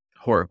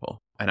horrible.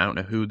 And I don't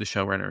know who the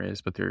showrunner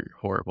is, but they're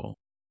horrible.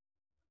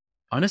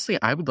 Honestly,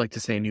 I would like to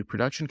say a new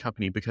production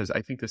company, because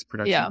I think this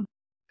production,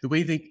 the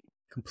way they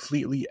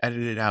completely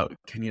edited out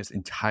Kenya's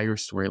entire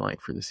storyline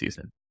for the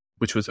season,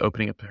 which was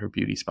opening up her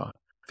beauty spa,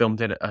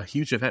 filmed at a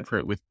huge event for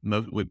it with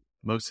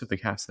most of the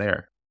cast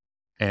there.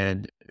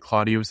 And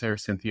Claudia was there,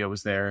 Cynthia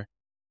was there,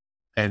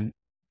 and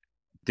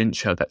didn't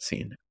show that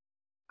scene.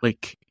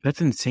 Like,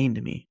 that's insane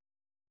to me.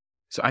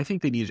 So I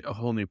think they need a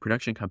whole new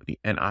production company.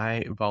 And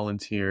I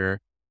volunteer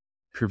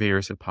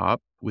Purveyors of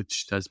Pop,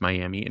 which does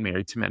Miami and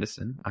Married to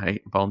Medicine. I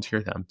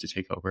volunteer them to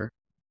take over.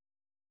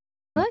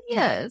 But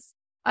yes,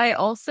 I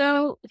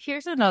also,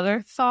 here's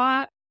another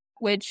thought,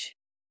 which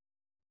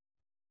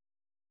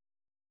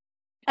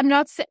I'm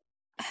not saying,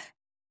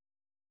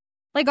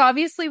 like,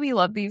 obviously we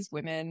love these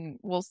women,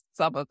 well,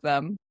 some of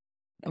them,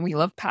 and we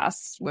love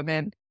past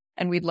women,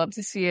 and we'd love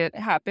to see it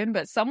happen,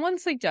 but someone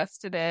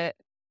suggested it,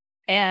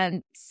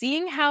 and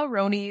seeing how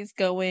Roni's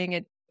going,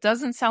 it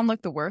doesn't sound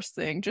like the worst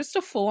thing. Just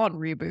a full-on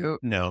reboot.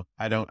 No,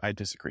 I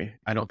disagree.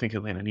 I don't think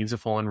Atlanta needs a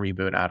full-on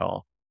reboot at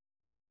all.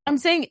 I'm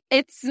saying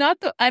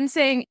I'm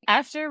saying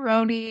after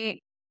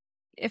Roni,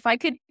 if I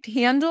could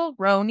handle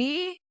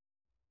Roni,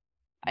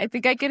 I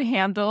think I could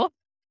handle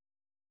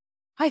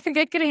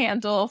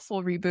a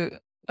full reboot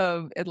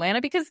of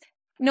Atlanta because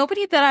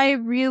nobody that I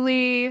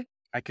really...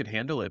 I could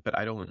handle it, but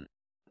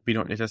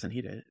it doesn't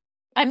need it.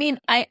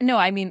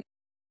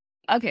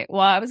 Okay,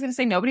 well, I was going to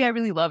say nobody I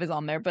really love is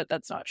on there, but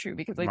that's not true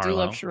because I do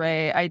love Marlo.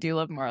 Sheree, I do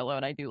love Marlo,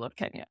 and I do love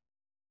Kenya.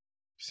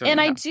 So, and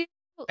yeah. I do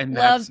And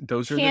love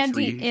those are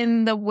Candy the three...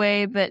 in the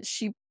way that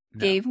she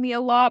gave me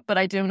a lot, but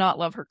I do not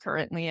love her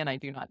currently, and I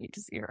do not need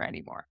to see her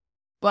anymore.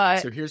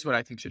 But so here's what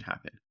I think should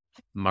happen.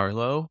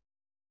 Marlo,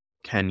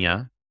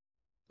 Kenya,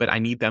 but I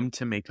need them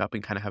to make up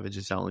and kind of have a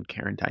Giselle and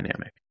Karen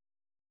dynamic.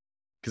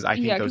 Because I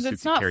think those two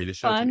could carry the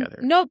show together.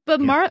 No,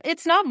 but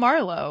it's not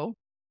Marlo.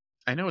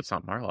 I know it's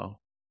not Marlo.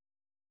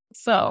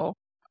 So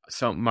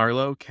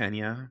Marlo,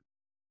 Kenya,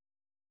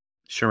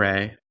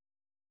 Sheree.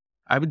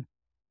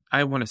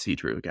 I want to see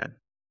Drew again.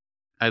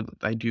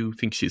 I do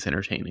think she's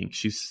entertaining.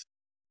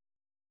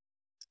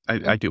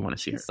 I do want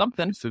to see her.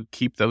 Something. So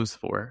keep those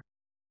four.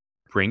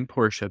 Bring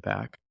Portia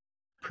back.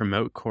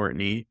 Promote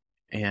Courtney.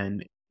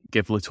 And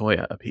give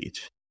LaToya a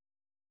peach.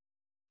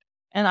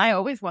 And I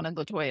always wanted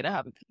LaToya to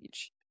have a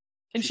peach.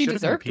 And she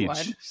deserved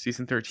one.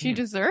 Season 13. She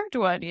deserved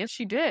one. Yes,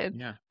 she did.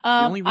 Yeah. The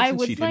only reason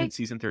she didn't in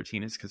season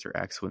 13 is because her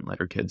ex wouldn't let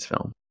her kids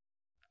film.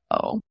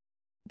 Oh,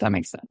 that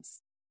makes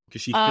sense.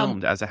 Because she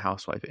filmed as a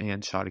housewife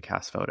and shot a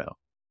cast photo.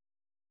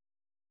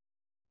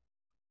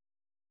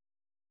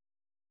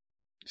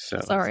 So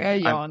sorry, I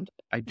yawned.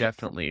 I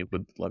definitely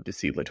would love to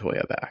see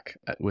LaToya back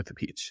with a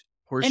peach.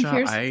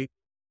 Portia,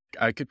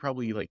 I could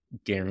probably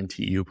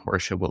guarantee you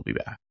Portia will be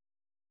back.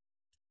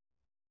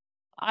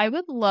 I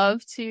would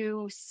love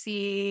to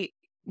see,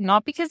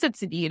 not because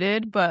it's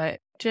needed, but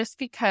just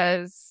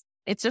because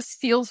it just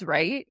feels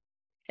right.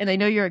 And I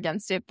know you're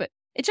against it, but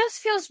it just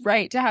feels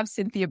right to have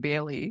Cynthia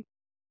Bailey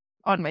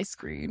on my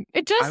screen.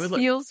 It just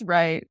feels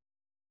right.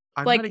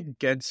 I'm not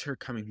against her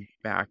coming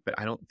back, but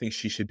I don't think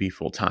she should be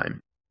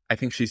full-time. I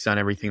think she's done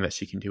everything that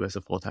she can do as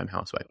a full-time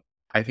housewife.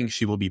 I think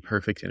she will be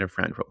perfect in a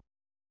friend role.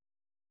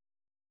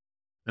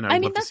 And I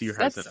would love to see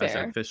her as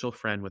an official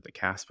friend with a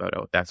cast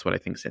photo. That's what I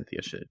think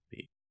Cynthia should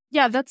be.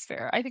 Yeah, that's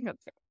fair. I think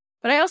that's fair.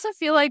 But I also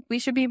feel like we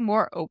should be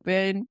more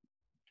open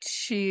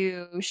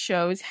to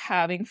shows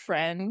having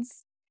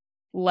friends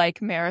like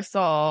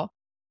Marisol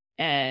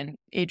and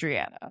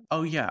Adriana.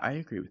 Oh, yeah, I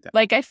agree with that.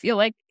 I feel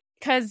like,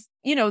 because,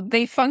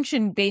 they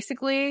function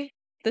basically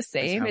the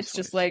same. It's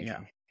just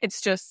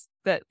it's just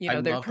that,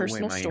 their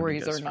personal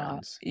stories are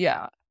not.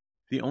 Yeah.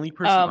 The only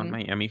person on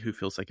Miami who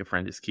feels like a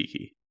friend is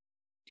Kiki.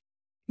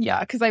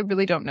 Yeah, because I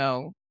really don't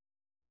know.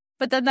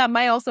 But then that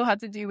might also have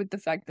to do with the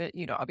fact that,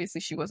 obviously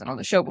she wasn't on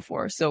the show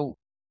before. So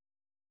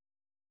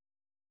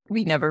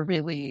we never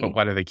really... But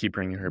why do they keep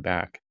bringing her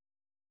back?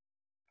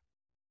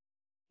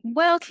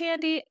 Well,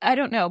 Candy, I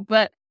don't know.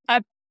 But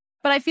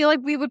I feel like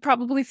we would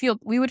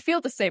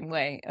feel the same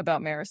way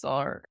about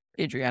Marisol or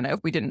Adriana if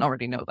we didn't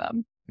already know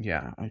them.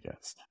 Yeah, I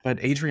guess.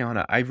 But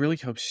Adriana, I really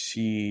hope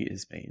she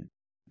is main.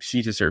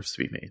 She deserves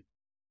to be main.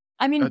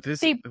 I mean,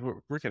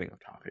 we're getting off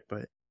topic,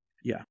 but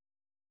yeah.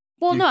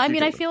 Well, no, I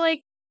mean, I feel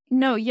like...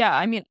 No, yeah,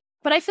 I mean,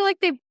 but I feel like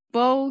they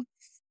both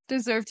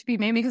deserve to be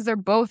made because they're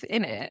both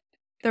in it.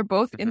 They're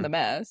both in the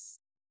mess.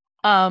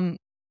 I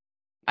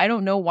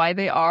don't know why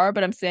they are,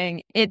 but I'm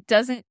saying it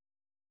doesn't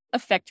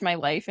affect my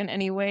life in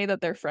any way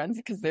that they're friends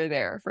because they're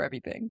there for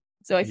everything.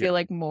 So I feel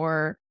like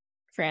more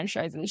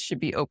franchises should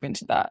be open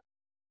to that.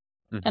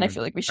 Mm-hmm. And I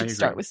feel like we should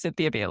start with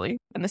Cynthia Bailey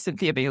and the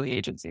Cynthia Bailey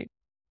Agency.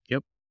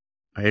 Yep.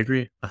 I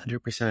agree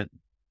 100%.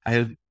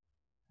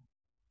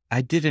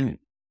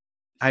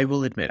 I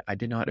will admit, I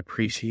did not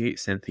appreciate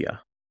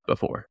Cynthia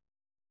before.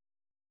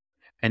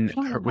 And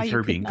with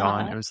her being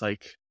gone, it was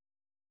like,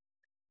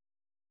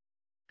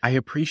 I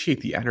appreciate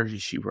the energy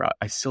she brought.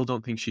 I still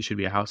don't think she should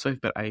be a housewife,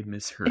 but I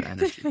miss her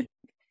energy.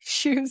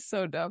 She was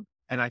so dumb.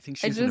 And I think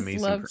she's an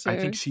amazing person. I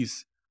think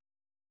she's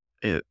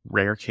a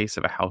rare case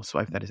of a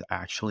housewife that is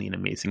actually an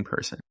amazing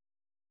person.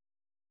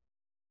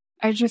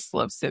 I just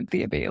love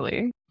Cynthia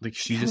Bailey.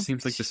 She just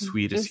seems like the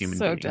sweetest human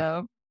being. So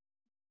dumb.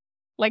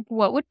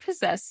 What would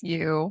possess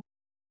you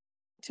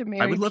to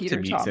marry Peter Thomas? I would love to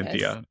meet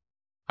Cynthia.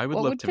 I would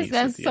love to meet Cynthia.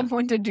 What would possess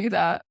someone to do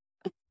that?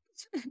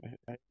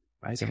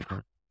 I don't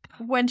know.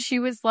 When she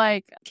was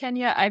like,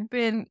 Kenya, I've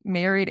been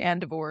married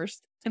and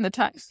divorced in the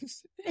time.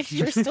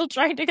 You're still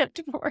trying to get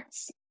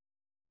divorced.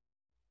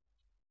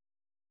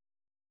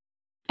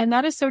 And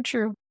that is so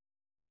true.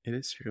 It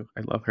is true.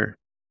 I love her.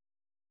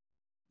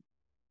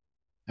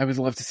 I would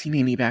love to see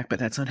Mimi back, but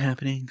that's not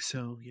happening.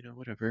 So,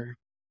 whatever.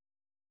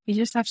 We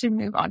just have to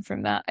move on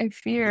from that. I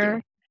fear.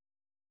 Yeah.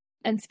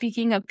 And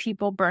speaking of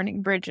people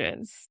burning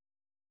bridges,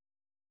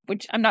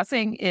 which I'm not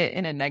saying it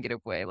in a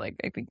negative way.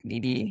 I think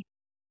Needy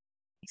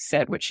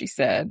said what she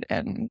said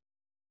and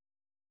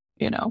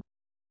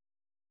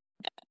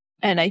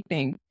I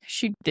think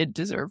she did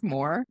deserve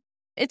more.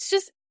 It's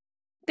just,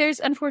 there's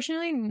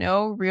unfortunately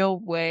no real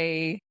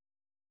way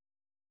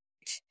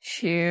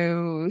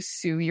to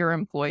sue your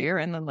employer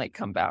and then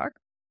come back.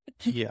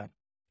 Yeah.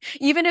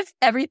 Even if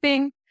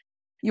everything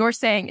you're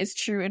saying is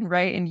true and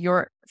right and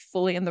you're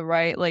fully in the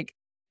right,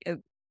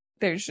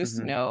 there's just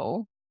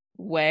no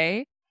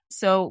way.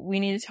 So we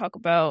need to talk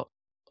about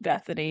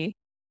Bethany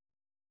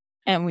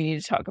and we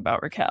need to talk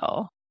about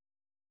Raquel.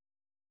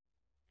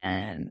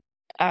 And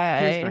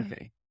here's my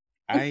thing.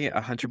 I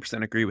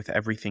 100% agree with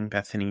everything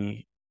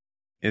Bethany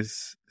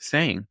is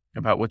saying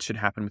about what should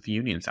happen with the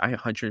unions. I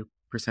 100%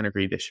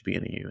 agree they should be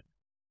in the union.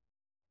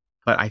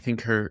 But I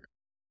think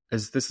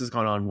as this has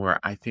gone on more,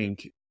 I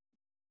think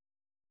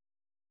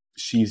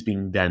she's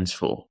being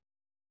vengeful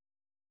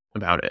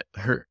about it.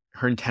 Her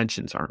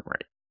intentions aren't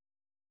right.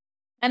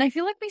 And I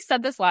feel like we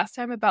said this last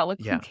time about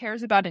like who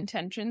cares about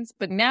intentions.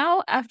 But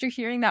now after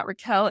hearing that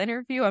Raquel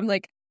interview, I'm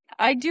like,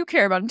 I do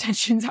care about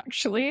intentions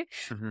actually,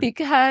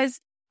 because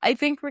I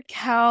think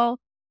Raquel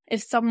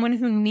is someone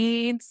who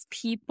needs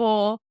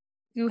people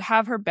who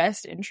have her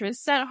best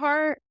interests at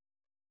heart.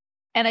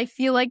 And I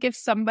feel like if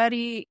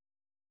somebody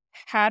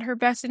had her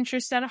best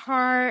interests at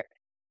heart,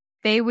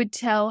 they would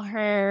tell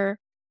her,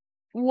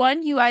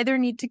 one, you either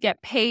need to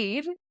get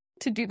paid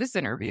to do this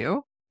interview.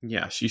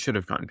 Yeah, she should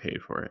have gotten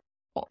paid for it.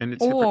 And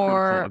it's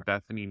hypocritical of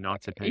Bethany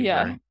not to pay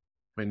her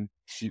when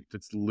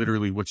that's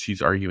literally what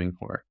she's arguing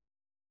for.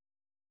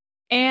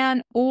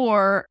 And,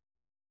 or,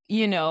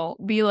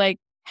 be like,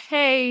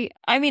 hey,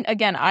 I mean,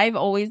 again, I've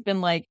always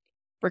been like,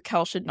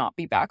 Raquel should not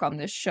be back on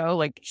this show.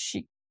 Like,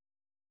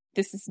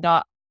 this is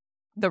not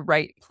the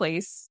right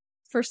place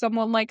for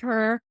someone like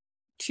her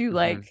to,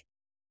 like,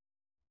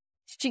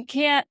 she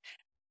can't,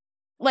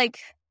 like,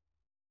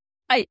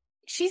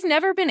 she's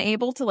never been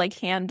able to, like,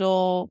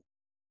 handle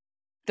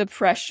the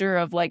pressure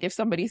of, like, if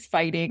somebody's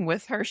fighting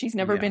with her, she's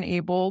never been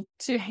able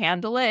to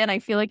handle it. And I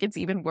feel like it's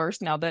even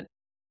worse now that,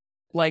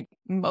 like,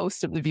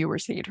 most of the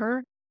viewers hate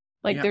her.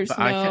 Like, there's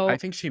no... I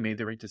think she made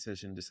the right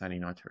decision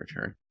deciding not to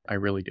return. I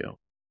really do.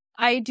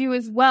 I do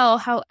as well.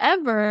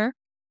 However,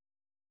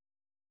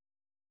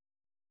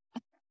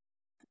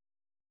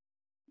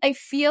 I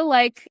feel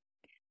like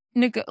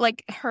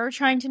her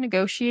trying to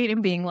negotiate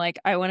and being like,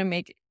 I want to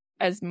make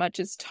as much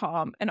as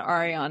Tom and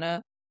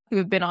Ariana, who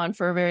have been on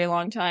for a very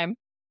long time,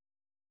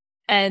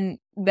 and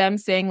them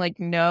saying like,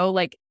 no,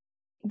 like,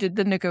 did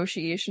the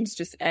negotiations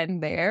just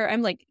end there?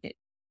 I'm like,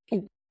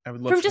 I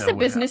would love from just a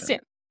business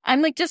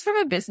I'm like, just from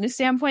a business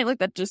standpoint, like,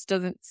 that just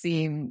doesn't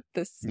seem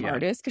the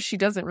smartest because she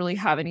doesn't really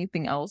have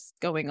anything else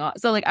going on.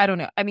 So, like, I don't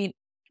know. I mean,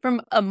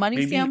 from a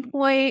money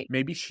standpoint,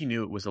 maybe she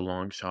knew it was a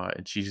long shot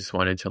and she just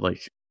wanted to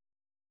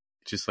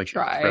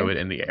throw it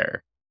in the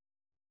air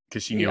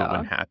because she knew it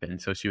wouldn't happen,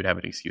 so she would have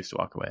an excuse to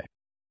walk away.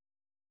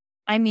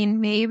 I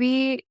mean,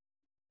 maybe,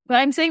 but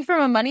I'm saying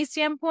from a money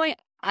standpoint,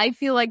 I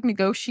feel like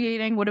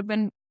negotiating would have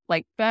been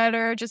like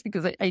better, just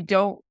because I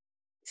don't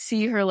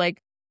see her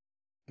like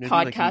maybe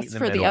podcasts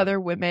for the other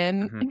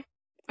women.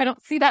 I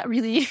don't see that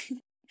really.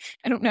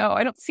 I don't know.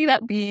 I don't see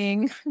that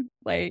being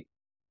like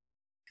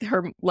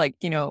her, like,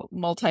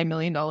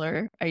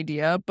 multi-million-dollar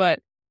idea. But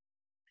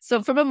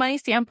so from a money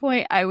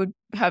standpoint, I would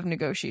have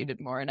negotiated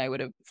more, and I would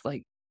have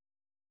like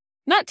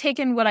not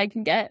taken what I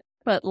can get,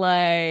 but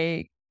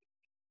like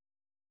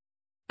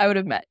I would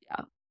have met.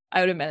 Yeah, I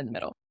would have met in the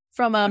middle.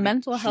 From a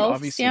mental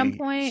health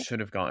standpoint, should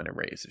have gotten a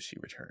raise if she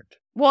returned.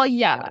 Well,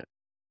 yeah,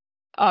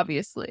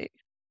 obviously,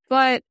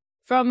 but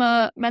from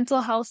a mental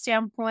health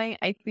standpoint,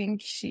 I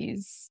think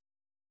she's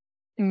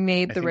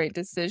made the right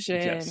decision.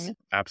 Yes,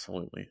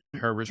 absolutely.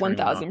 Her return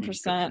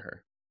 1,000%.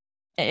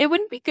 It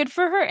wouldn't be good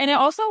for her, and it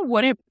also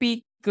wouldn't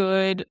be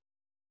good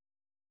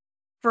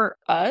for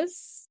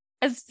us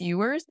as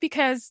viewers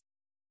because,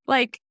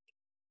 like,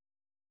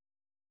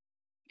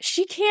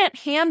 she can't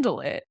handle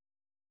it.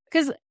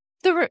 Because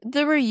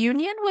the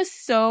reunion was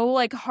so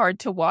like hard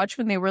to watch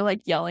when they were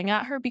like yelling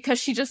at her because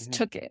she just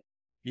took it.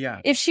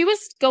 Yeah. If she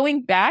was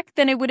going back,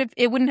 then it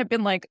wouldn't have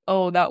been like,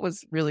 oh, that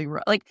was really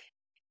rough. Like,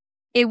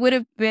 it would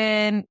have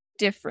been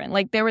different.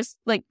 Like, there was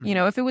like,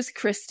 if it was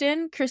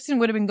Kristen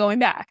would have been going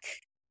back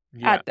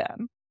at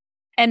them.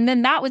 And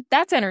then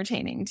that's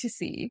entertaining to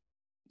see.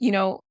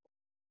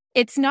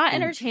 It's not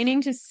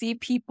entertaining to see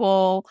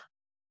people,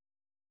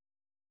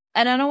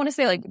 and I don't want to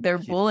say like they're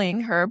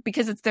bullying her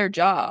because it's their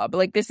job.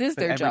 Like, this is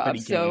their job.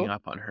 Everybody ganging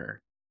up on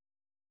her.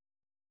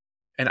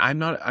 And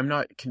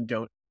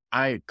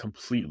I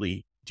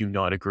completely do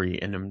not agree,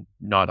 and I'm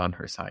not on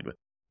her side with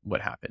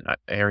what happened.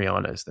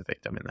 Ariana is the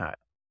victim in that.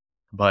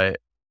 But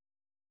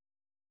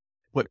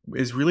what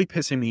is really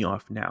pissing me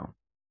off now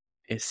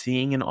is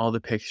seeing in all the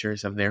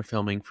pictures of their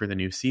filming for the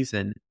new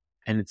season,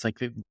 and it's like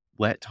they've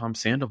let Tom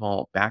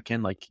Sandoval back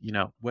in, like,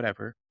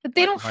 whatever. But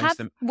they don't have...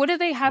 what do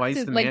they have to... Why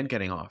is the man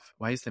getting off?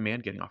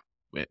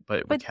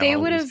 But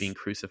Raquel is being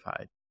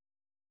crucified.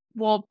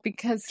 Well,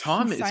 because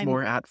Tom is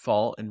more at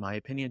fault, in my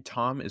opinion.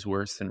 Tom is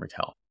worse than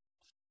Raquel.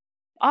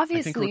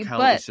 Obviously, I think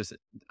Raquel is just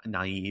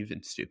naive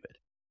and stupid.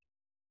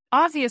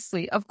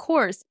 Obviously, of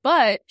course,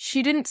 but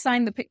she didn't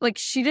sign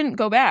she didn't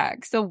go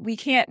back. So we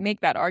can't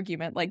make that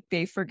argument like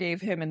they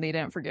forgave him and they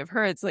didn't forgive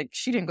her. It's like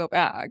she didn't go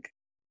back.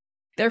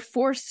 They're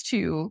forced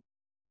to...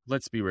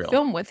 Let's be real.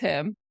 Film with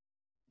him.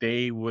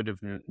 It would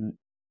have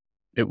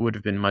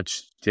been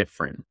much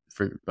different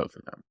for both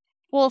of them.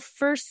 Well,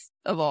 first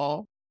of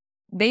all,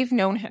 they've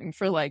known him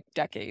for like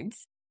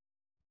decades.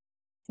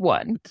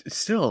 One.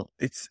 Still,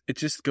 it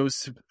just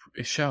goes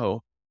to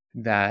show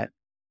that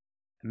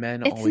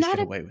Men always get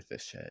away with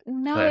this shit.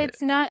 No, but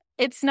it's not.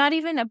 It's not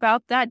even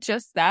about that.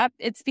 Just that.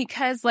 It's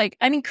because, like,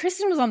 I mean,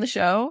 Kristen was on the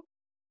show.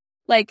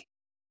 Like,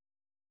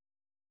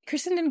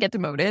 Kristen didn't get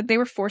demoted. They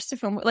were forced to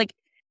film. Like,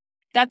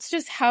 that's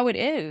just how it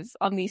is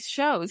on these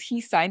shows.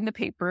 He signed the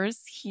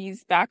papers.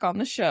 He's back on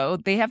the show.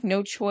 They have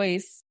no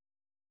choice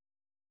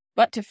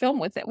but to film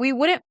with it. We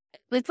wouldn't.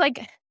 It's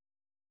like,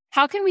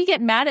 how can we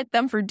get mad at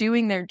them for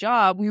doing their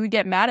job? We would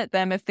get mad at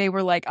them if they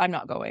were like, I'm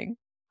not going.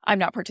 I'm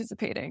not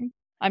participating.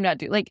 I'm not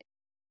doing, like,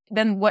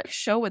 then what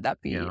show would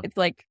that be? Yeah. It's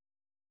like,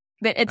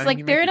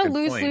 they're in a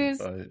lose-lose.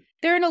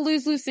 They're in a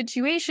lose-lose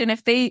situation.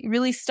 If they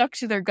really stuck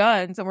to their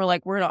guns and were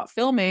like, we're not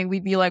filming,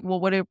 we'd be like, well,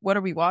 what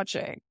are we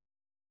watching?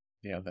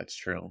 Yeah, that's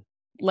true.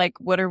 Like,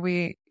 what are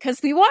we?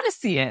 Because we want to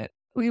see it.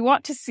 We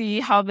want to see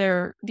how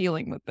they're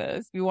dealing with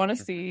this. We want to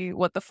see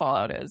what the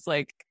fallout is.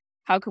 Like,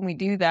 how can we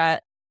do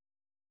that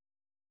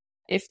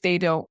if they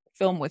don't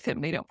film with him?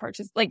 They don't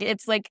participate.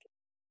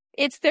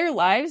 It's their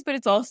lives, but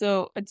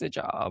it's a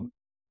job.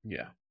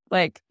 Yeah.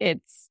 Like,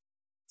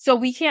 so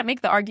we can't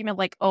make the argument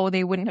like, oh,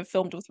 they wouldn't have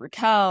filmed with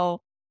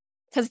Raquel,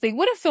 because they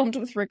would have filmed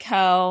with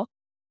Raquel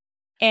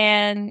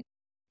and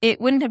it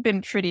wouldn't have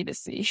been pretty to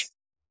see.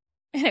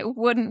 And it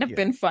wouldn't have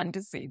been fun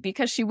to see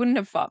because she wouldn't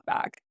have fought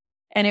back.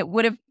 And it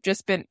would have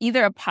just been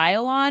either a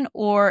pile-on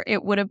or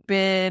it would have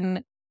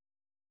been,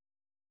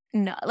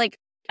 no, like,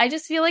 I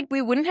just feel like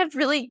we wouldn't have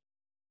really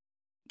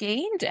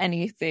gained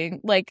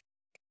anything. Like,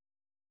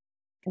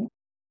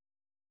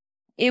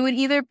 it would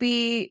either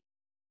be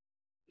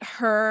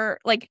her,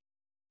 like,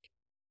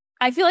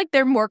 I feel like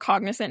they're more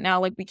cognizant now.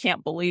 Like, we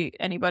can't bully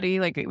anybody.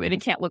 Like,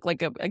 it can't look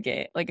like a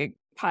gay, like a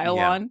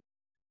pile-on. Yeah.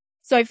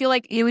 So I feel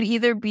like it would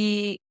either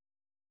be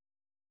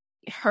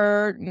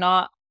her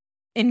not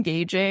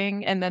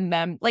engaging and then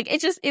them, like,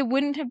 it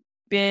wouldn't have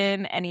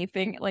been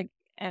anything like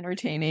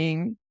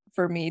entertaining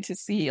for me to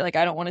see. Like,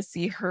 I don't want to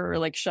see her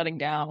like shutting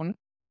down,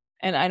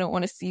 and I don't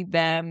want to see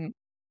them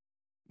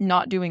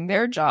not doing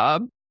their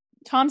job.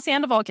 Tom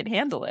Sandoval can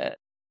handle it.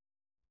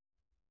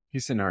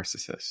 He's a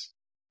narcissist.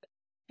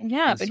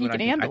 Yeah, but he can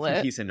handle it. I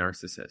think he's a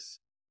narcissist.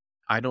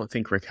 I don't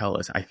think Raquel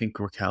is. I think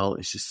Raquel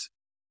is just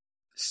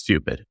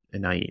stupid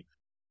and naive.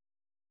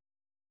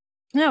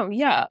 No,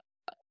 yeah.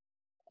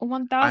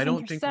 1,000%. I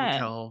don't think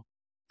Raquel,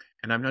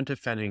 and I'm not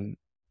defending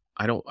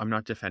at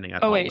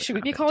all. Oh, wait, should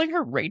we be calling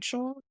her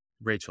Rachel?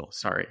 Rachel,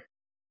 sorry.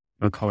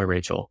 I'll call her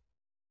Rachel.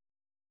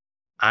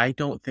 I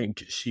don't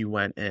think she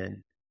went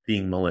in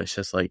being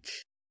malicious, like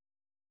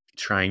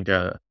trying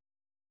to,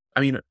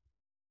 I mean,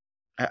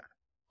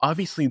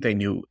 obviously they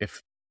knew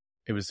if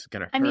it was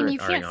going to hurt. I mean, you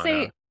can't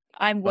say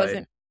I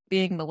wasn't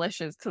being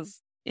malicious,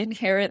 because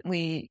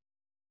inherently,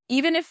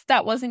 even if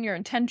that wasn't your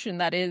intention,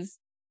 that is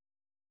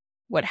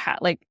what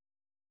like,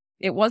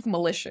 it was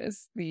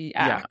malicious, the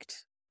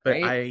act.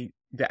 But right?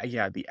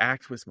 The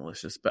act was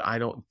malicious, but I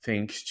don't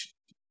think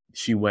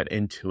she went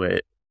into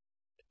it,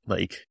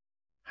 like,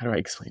 how do I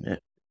explain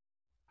it?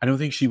 I don't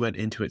think she went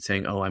into it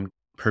saying, oh, I'm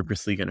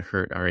purposely going to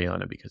hurt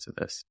Ariana because of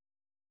this.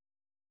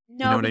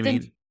 No, you know what I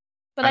mean?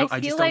 But I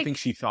just don't think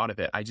she thought of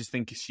it. I just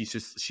think she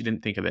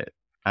didn't think of it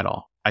at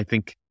all. I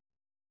think,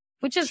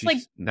 which is she's like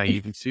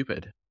naive and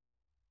stupid.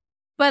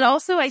 But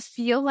also, I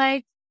feel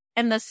like,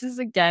 and this is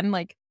again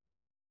like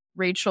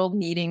Rachel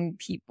needing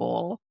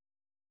people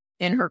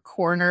in her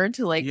corner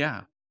to like,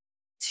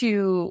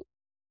 to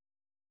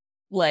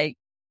like,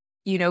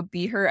 you know,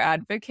 be her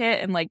advocate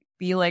and like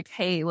be like,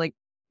 hey, like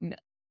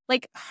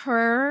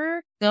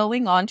her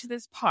going on to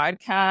this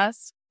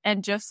podcast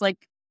and just like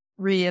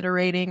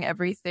reiterating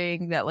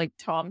everything that like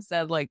Tom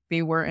said, like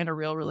they were in a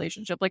real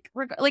relationship. Like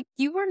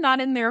you were not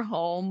in their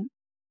home.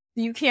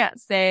 You can't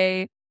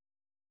say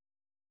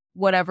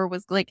whatever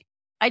was like,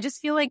 I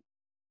just feel like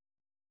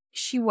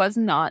she was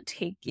not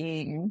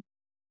taking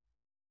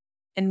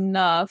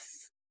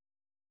enough,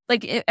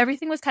 like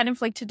everything was kind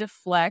of like to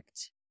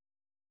deflect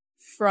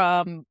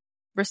from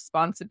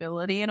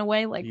responsibility in a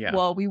way. Like,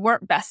 well, we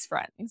weren't best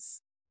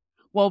friends.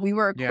 Well, we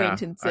were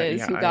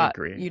acquaintances who got,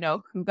 you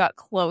know, who got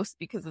close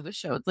because of the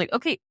show. It's like,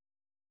 okay,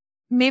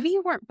 maybe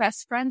you weren't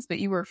best friends, but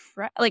you were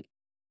like,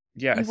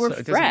 you were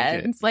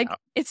friends. Like,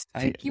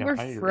 you were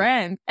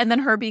friends. And then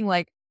her being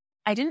like,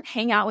 I didn't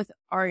hang out with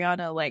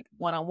Ariana like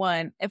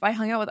one-on-one. If I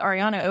hung out with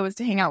Ariana, it was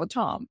to hang out with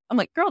Tom. I'm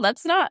like, girl,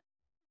 that's not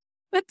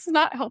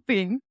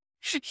helping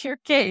your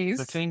case.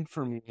 The thing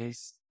for me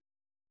is,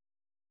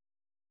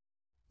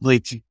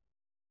 like,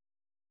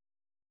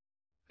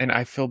 and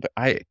I feel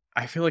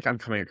like I'm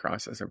coming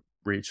across as a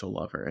Rachel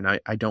lover, and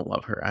I don't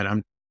love her,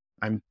 and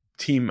I'm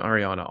team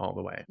Ariana all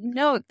the way.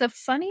 No, the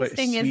funny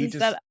thing is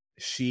that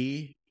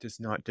she does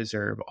not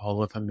deserve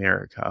all of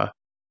America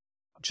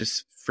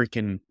just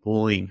freaking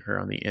bullying her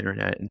on the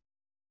internet and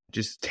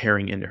just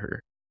tearing into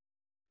her.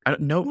 I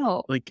don't know.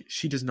 No. Like,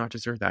 she does not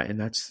deserve that. And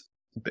that's,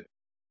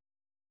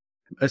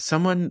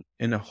 someone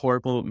in a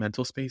horrible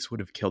mental space would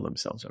have killed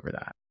themselves over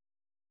that.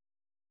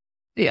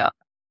 Yeah.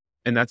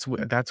 And that's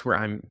where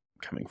I'm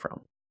coming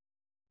from.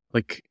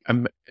 Like,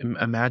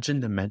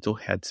 imagine the mental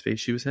headspace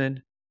she was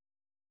in.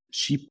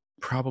 She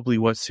probably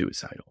was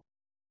suicidal.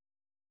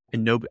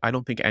 And I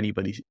don't think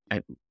anybody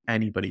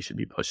should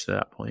be pushed to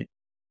that point.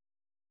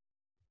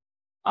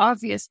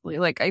 Obviously,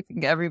 like, I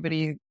think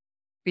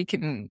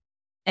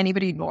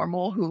anybody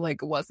normal who,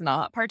 like, was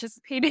not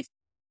participating.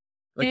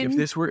 Like, if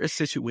this were a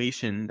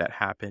situation that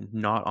happened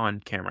not on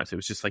camera, so it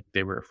was just like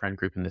they were a friend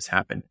group and this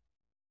happened,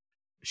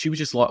 she would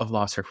just have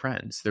lost her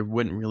friends. There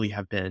wouldn't really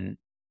have been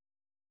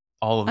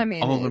all of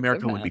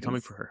America would be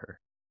coming for her.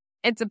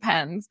 It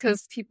depends,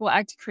 because people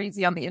act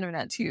crazy on the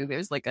internet too.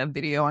 There's like a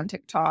video on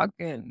TikTok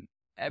and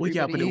everybody...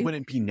 Well, yeah, but it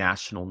wouldn't be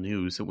national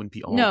news. It wouldn't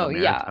be all of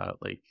America. Yeah.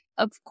 Like,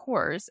 of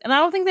course. And I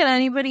don't think that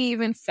anybody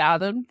even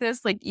fathomed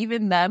this. Like,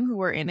 even them who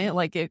were in it,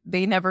 like,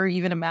 they never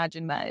even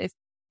imagined that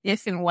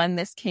if and when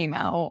this came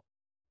out,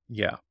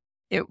 yeah,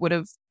 it would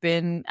have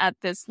been at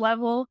this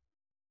level.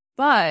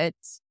 But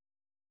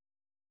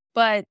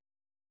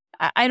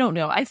I don't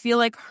know. I feel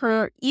like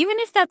even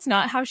if that's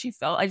not how she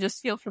felt, I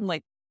just feel from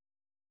like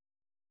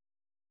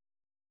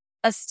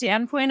a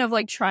standpoint of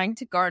like trying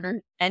to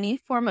garner any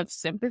form of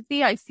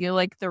sympathy, I feel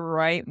like the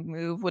right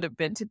move would have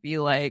been to be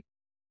like,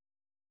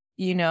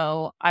 you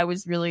know, I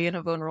was really in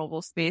a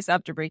vulnerable space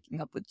after breaking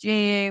up with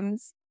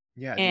James.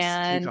 Yeah,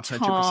 and just take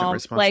 100%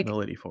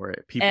 responsibility for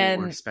it. People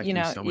were expecting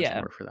so much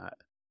more for that.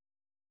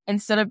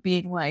 Instead of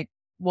being like,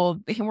 well,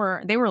 they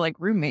were like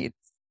roommates,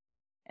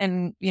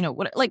 and you know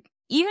what, like,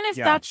 even if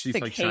that's the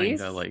like case,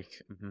 to,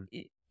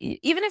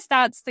 even if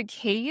that's the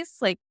case,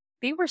 like,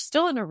 they were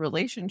still in a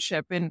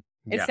relationship, and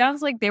it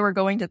sounds like they were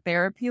going to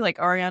therapy. Like,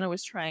 Ariana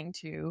was trying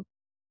to,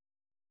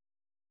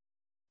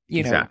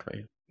 you know,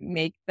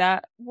 make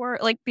that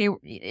work. Like,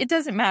 it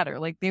doesn't matter.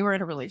 Like, they were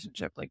in a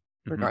relationship. Like,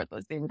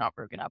 regardless, they were not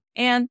broken up.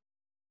 And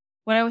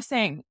what I was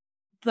saying,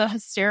 the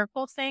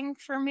hysterical thing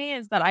for me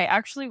is that I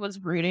actually was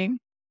rooting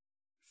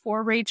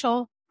for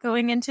Rachel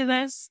going into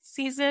this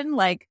season.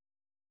 Like,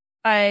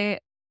 I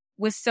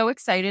was so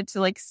excited to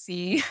like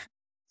see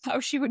how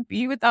she would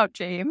be without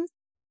James.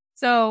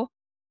 So,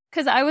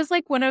 because I was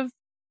like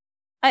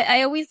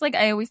I always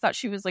thought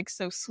she was like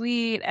so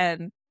sweet,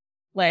 and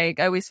like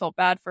I always felt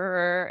bad for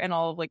her and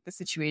all of like the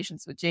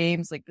situations with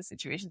James, like the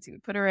situations he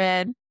would put her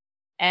in.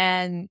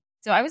 And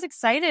so I was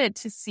excited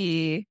to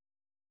see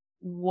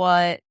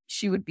what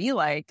she would be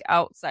like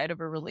outside of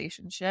a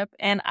relationship.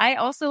 And I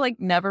also like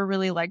never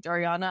really liked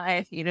Ariana.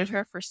 I hated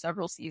her for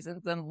several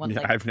seasons. And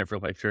I've never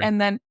liked her.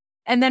 And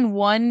then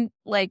one,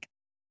 like,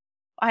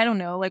 I don't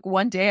know, like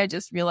one day I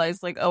just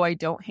realized like, oh, I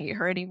don't hate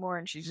her anymore,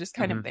 and she's just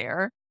kind of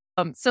there.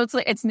 So it's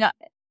like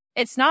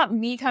it's not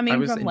me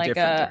coming from like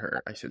to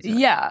her, I should say.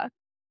 Yeah.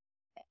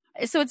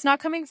 So it's not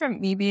coming from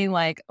me being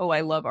like, oh,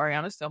 I love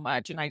Ariana so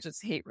much and I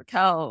just hate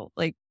Raquel.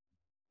 Like,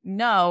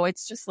 no,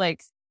 it's just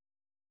like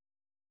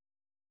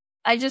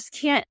I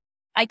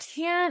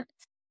can't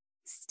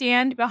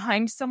stand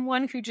behind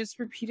someone who just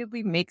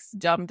repeatedly makes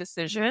dumb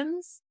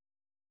decisions.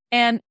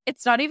 And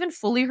it's not even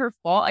fully her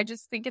fault. I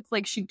just think it's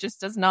like she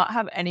just does not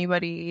have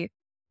anybody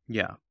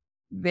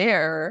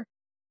there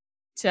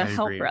to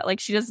help her. Like,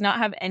 she does not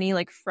have any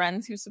like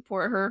friends who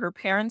support her. Her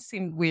parents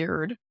seem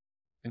weird.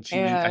 And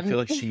I feel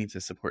like she needs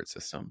a support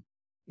system.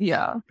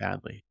 Yeah.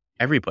 Badly.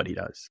 Everybody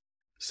does.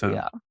 So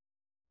yeah.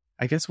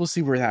 I guess we'll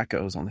see where that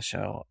goes on the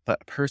show.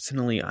 But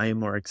personally, I am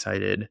more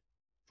excited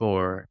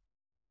for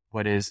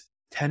what is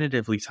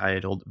tentatively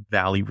titled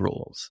Valley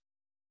Rules.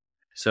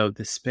 So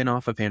the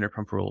spinoff of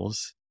Vanderpump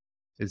Rules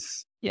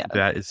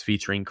that is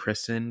featuring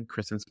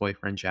Kristen's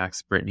boyfriend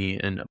Jax, Brittany,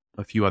 and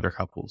a few other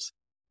couples.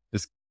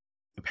 Is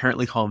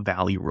apparently called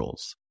Valley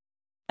Rules.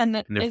 And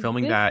they're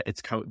filming that.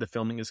 The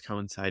filming is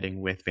coinciding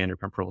with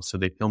Vanderpump Rules, so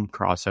they filmed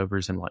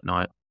crossovers and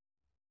whatnot.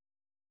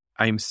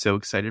 I am so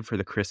excited for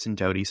the Kristen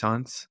Doty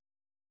sons.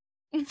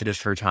 It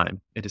is her time.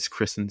 It is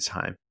Kristen's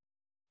time.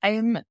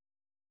 I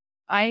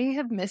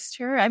have missed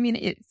her. I mean,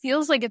 it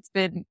feels like it's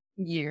been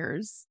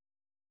years,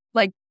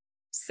 like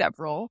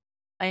several.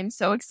 I am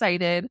so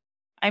excited.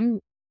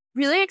 I'm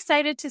really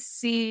excited to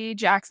see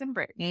Jax and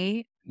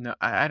Brittany. No,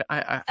 I'm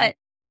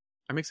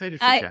excited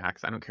for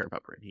Jax. I don't care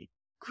about Brittany.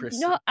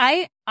 Kristen. No,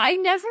 I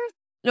never.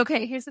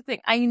 Okay, here's the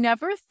thing. I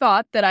never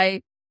thought that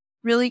I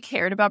really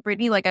cared about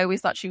Brittany. Like, I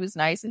always thought she was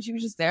nice and she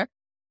was just there.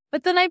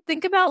 But then I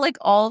think about like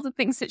all the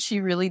things that she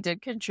really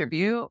did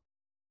contribute.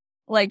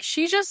 Like,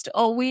 she just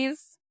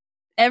always,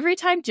 every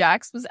time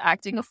Jax was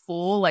acting a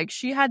fool, like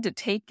she had to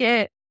take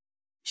it.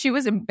 She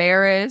was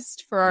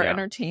embarrassed for our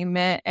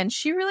entertainment, and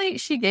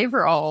she gave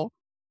her all.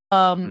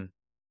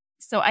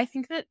 So I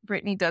think that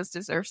Brittany does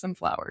deserve some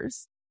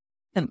flowers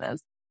in this.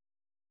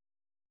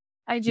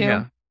 I do.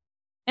 Yeah.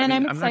 And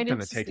I'm excited. I'm not going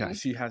to take that.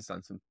 She has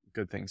done some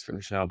good things for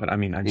the show, but I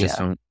mean, I just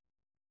don't.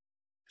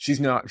 She's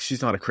not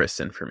a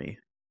Kristen for me.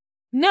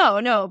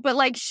 No, but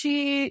like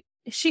she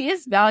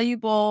is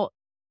valuable.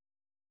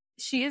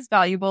 She is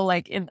valuable,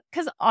 like,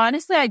 because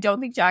honestly, I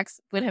don't think Jax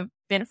would have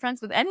been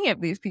friends with any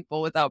of these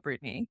people without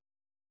Brittany.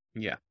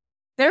 Yeah.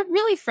 They're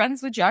really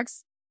friends with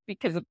Jax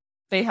because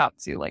they have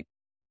to, like,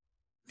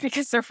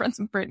 because they're friends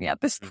with Brittany at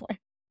this point.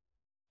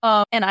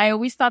 And I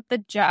always thought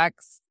that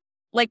Jax,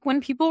 like, when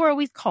people were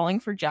always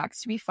calling for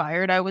Jax to be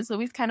fired, I was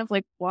always kind of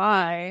like,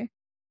 why?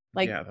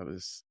 Like, yeah, that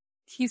was.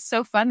 He's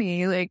so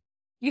funny. Like,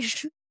 you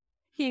should,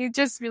 he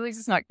just really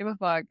does not give a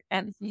fuck,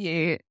 and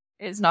he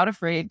is not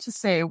afraid to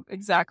say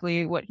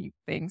exactly what he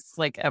thinks,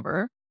 like,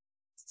 ever.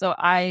 So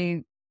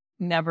I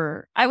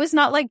was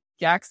not like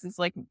Jackson's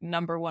like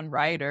number one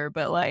writer,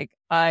 but like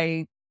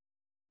I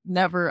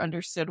never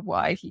understood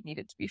why he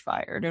needed to be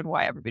fired and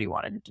why everybody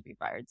wanted him to be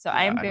fired. So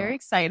I am very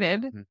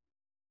excited.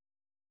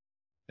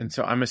 And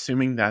so I'm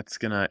assuming that's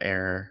gonna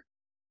air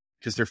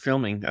because they're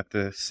filming at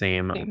the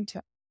same time.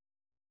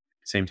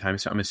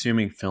 So I'm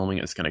assuming filming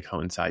is gonna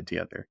coincide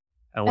together.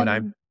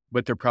 And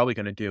what they're probably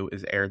gonna do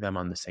is air them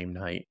on the same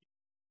night,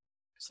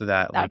 so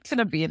that's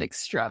gonna be an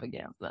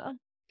extravaganza.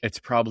 It's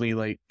probably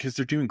like because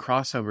they're doing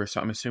crossover,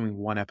 so I'm assuming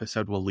one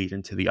episode will lead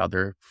into the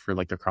other for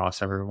like the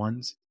crossover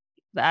ones.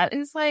 That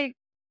is like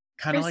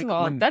kind of like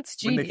that's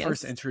genius. When they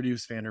first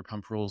introduced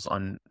Vanderpump Rules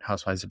on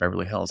Housewives of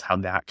Beverly Hills, how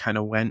that kind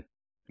of went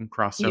and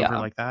crossed over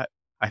like that.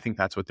 I think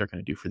that's what they're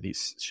going to do for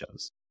these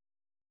shows.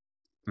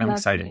 And I'm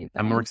excited. Amazing.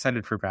 I'm more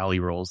excited for Valley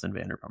Rules than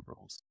Vanderpump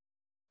Rules.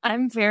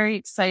 I'm very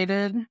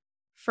excited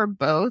for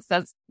both.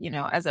 As you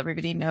know, as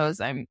everybody knows,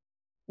 I'm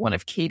one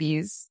of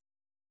Katie's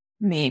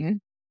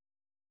main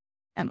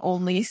and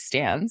only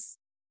stans.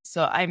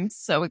 So I'm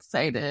so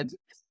excited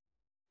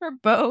for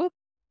both.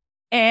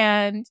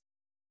 And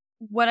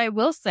what I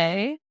will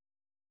say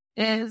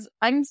is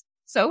I'm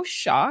so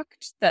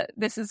shocked that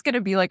this is going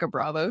to be like a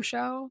Bravo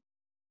show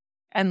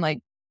and like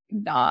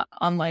not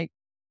on like,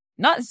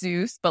 not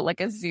Zeus, but like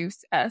a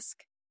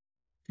Zeus-esque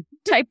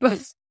type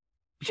of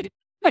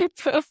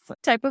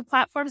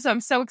platform. So I'm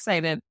so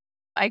excited.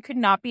 I could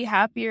not be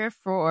happier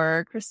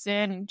for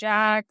Kristen and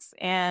Jax.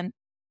 And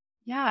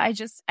yeah,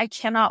 I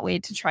cannot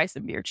wait to try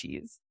some beer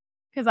cheese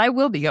because I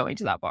will be going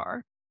to that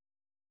bar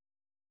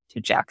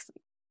to Jackson.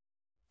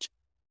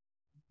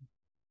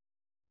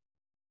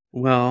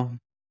 Well,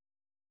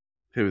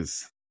 I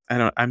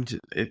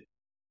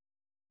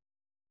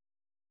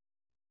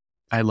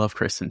love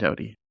Kristen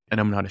Doty and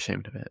I'm not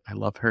ashamed of it. I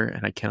love her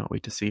and I cannot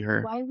wait to see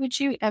her. Why would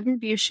you ever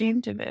be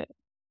ashamed of it?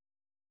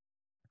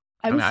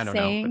 I don't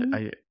know,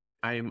 but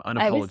I'm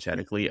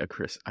unapologetically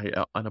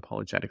I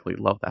unapologetically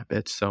love that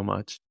bitch so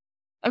much.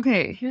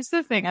 Okay, here's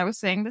the thing. I was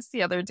saying this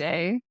the other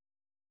day.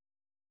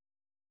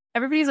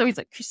 Everybody's always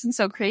like, Kristen's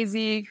so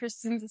crazy.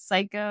 Kristen's a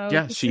psycho.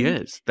 Yeah, she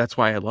is. That's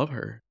why I love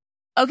her.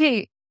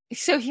 Okay,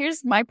 so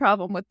here's my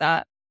problem with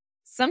that.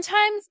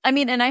 Sometimes, I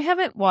mean, and I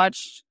haven't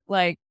watched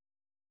like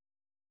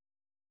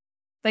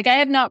I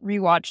have not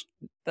rewatched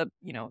the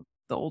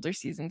older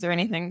seasons or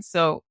anything.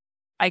 So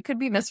I could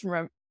be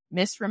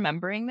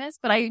misremembering this,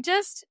 but I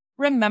just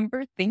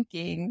remember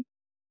thinking,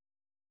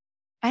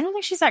 I don't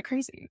think she's that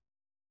crazy.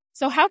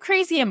 So how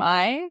crazy am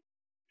I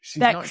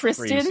that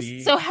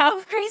Kristen's? So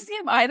how crazy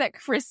am I that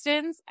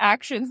Kristen's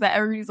actions, that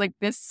everybody's like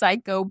this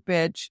psycho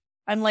bitch?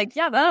 I'm like,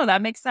 yeah,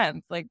 that makes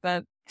sense. Like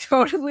that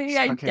totally.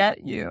 I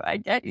get you.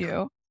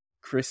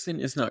 Kristen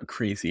is not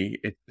crazy.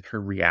 It's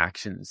her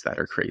reactions that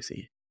are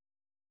crazy,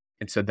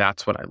 and so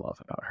that's what I love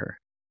about her.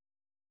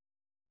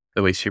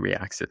 The way she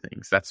reacts to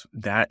things.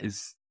 That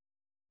is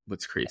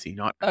what's crazy.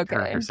 Not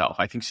her herself.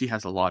 I think she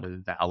has a lot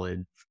of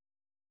valid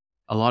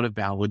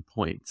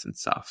points and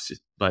stuff,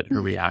 but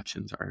her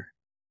reactions are.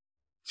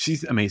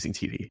 She's amazing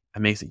TV.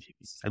 Amazing TV.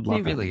 I love her.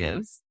 She really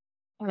is.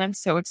 And I'm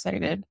so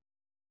excited.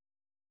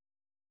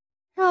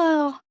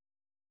 Oh.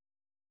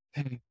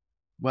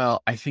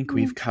 Well, I think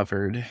we've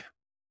covered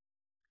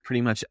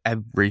pretty much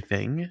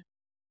everything.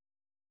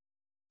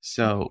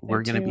 So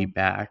we're going to be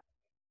back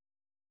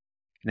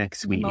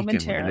next week and we're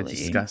going to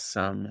discuss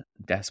some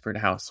Desperate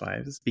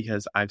Housewives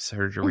because I've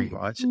started to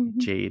rewatch.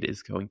 Jade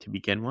is going to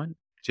begin one.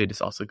 Jade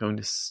is also going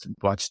to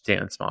watch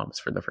Dance Moms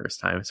for the first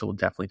time. So we'll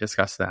definitely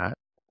discuss that.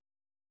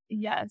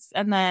 Yes.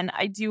 And then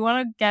I do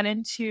want to get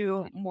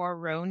into more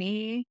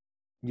Roni.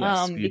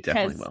 Yes, you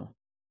definitely will.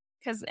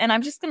 And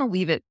I'm just going to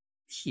leave it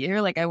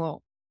here. Like I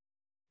won't.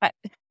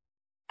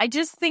 I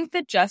just think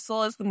that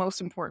Jessel is the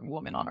most important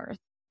woman on earth.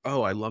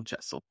 Oh, I love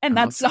Jessel. And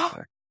that's all.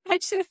 I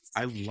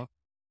love.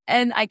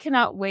 And I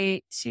cannot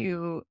wait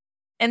to.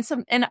 And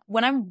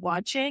when I'm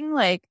watching,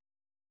 like,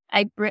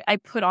 I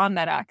put on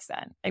that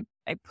accent. I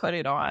put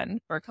it on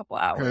for a couple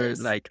hours.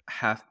 Her like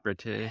half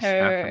British,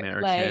 half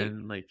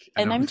American,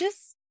 and I'm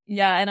just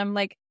and I'm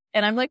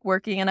like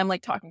working and I'm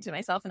like talking to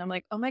myself and I'm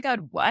like, oh my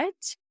God, what?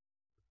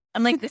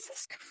 I'm like, this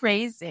is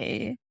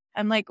crazy.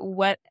 I'm like,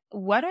 what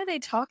are they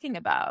talking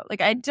about?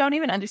 Like, I don't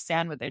even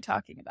understand what they're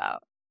talking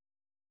about.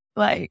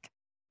 Like,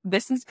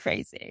 this is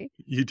crazy.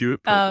 You do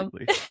it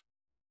perfectly.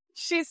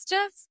 She's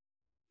a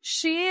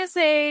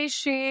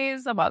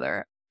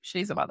mother.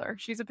 She's a mother.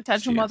 She's a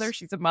potential mother.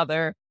 She's a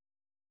mother.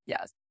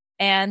 Yes.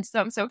 And so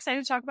I'm so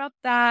excited to talk about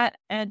that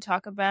and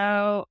talk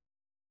about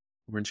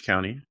Orange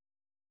County.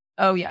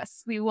 Oh,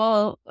 yes.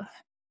 We'll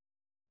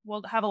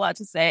have a lot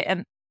to say.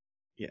 And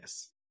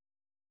yes,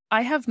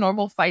 I have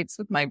normal fights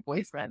with my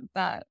boyfriend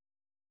that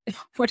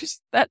what is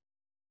that?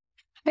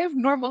 I have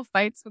normal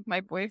fights with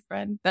my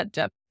boyfriend that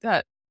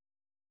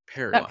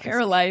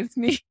paralyzed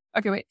me.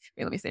 Okay, wait,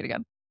 let me say it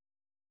again.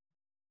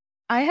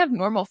 I have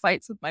normal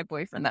fights with my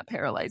boyfriend that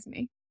paralyze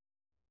me.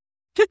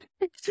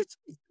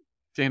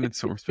 Janet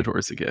Storms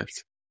Fedora's a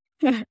gift.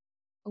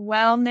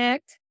 Well,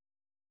 Nick,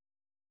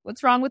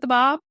 what's wrong with the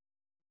Bob?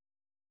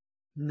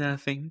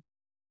 Nothing.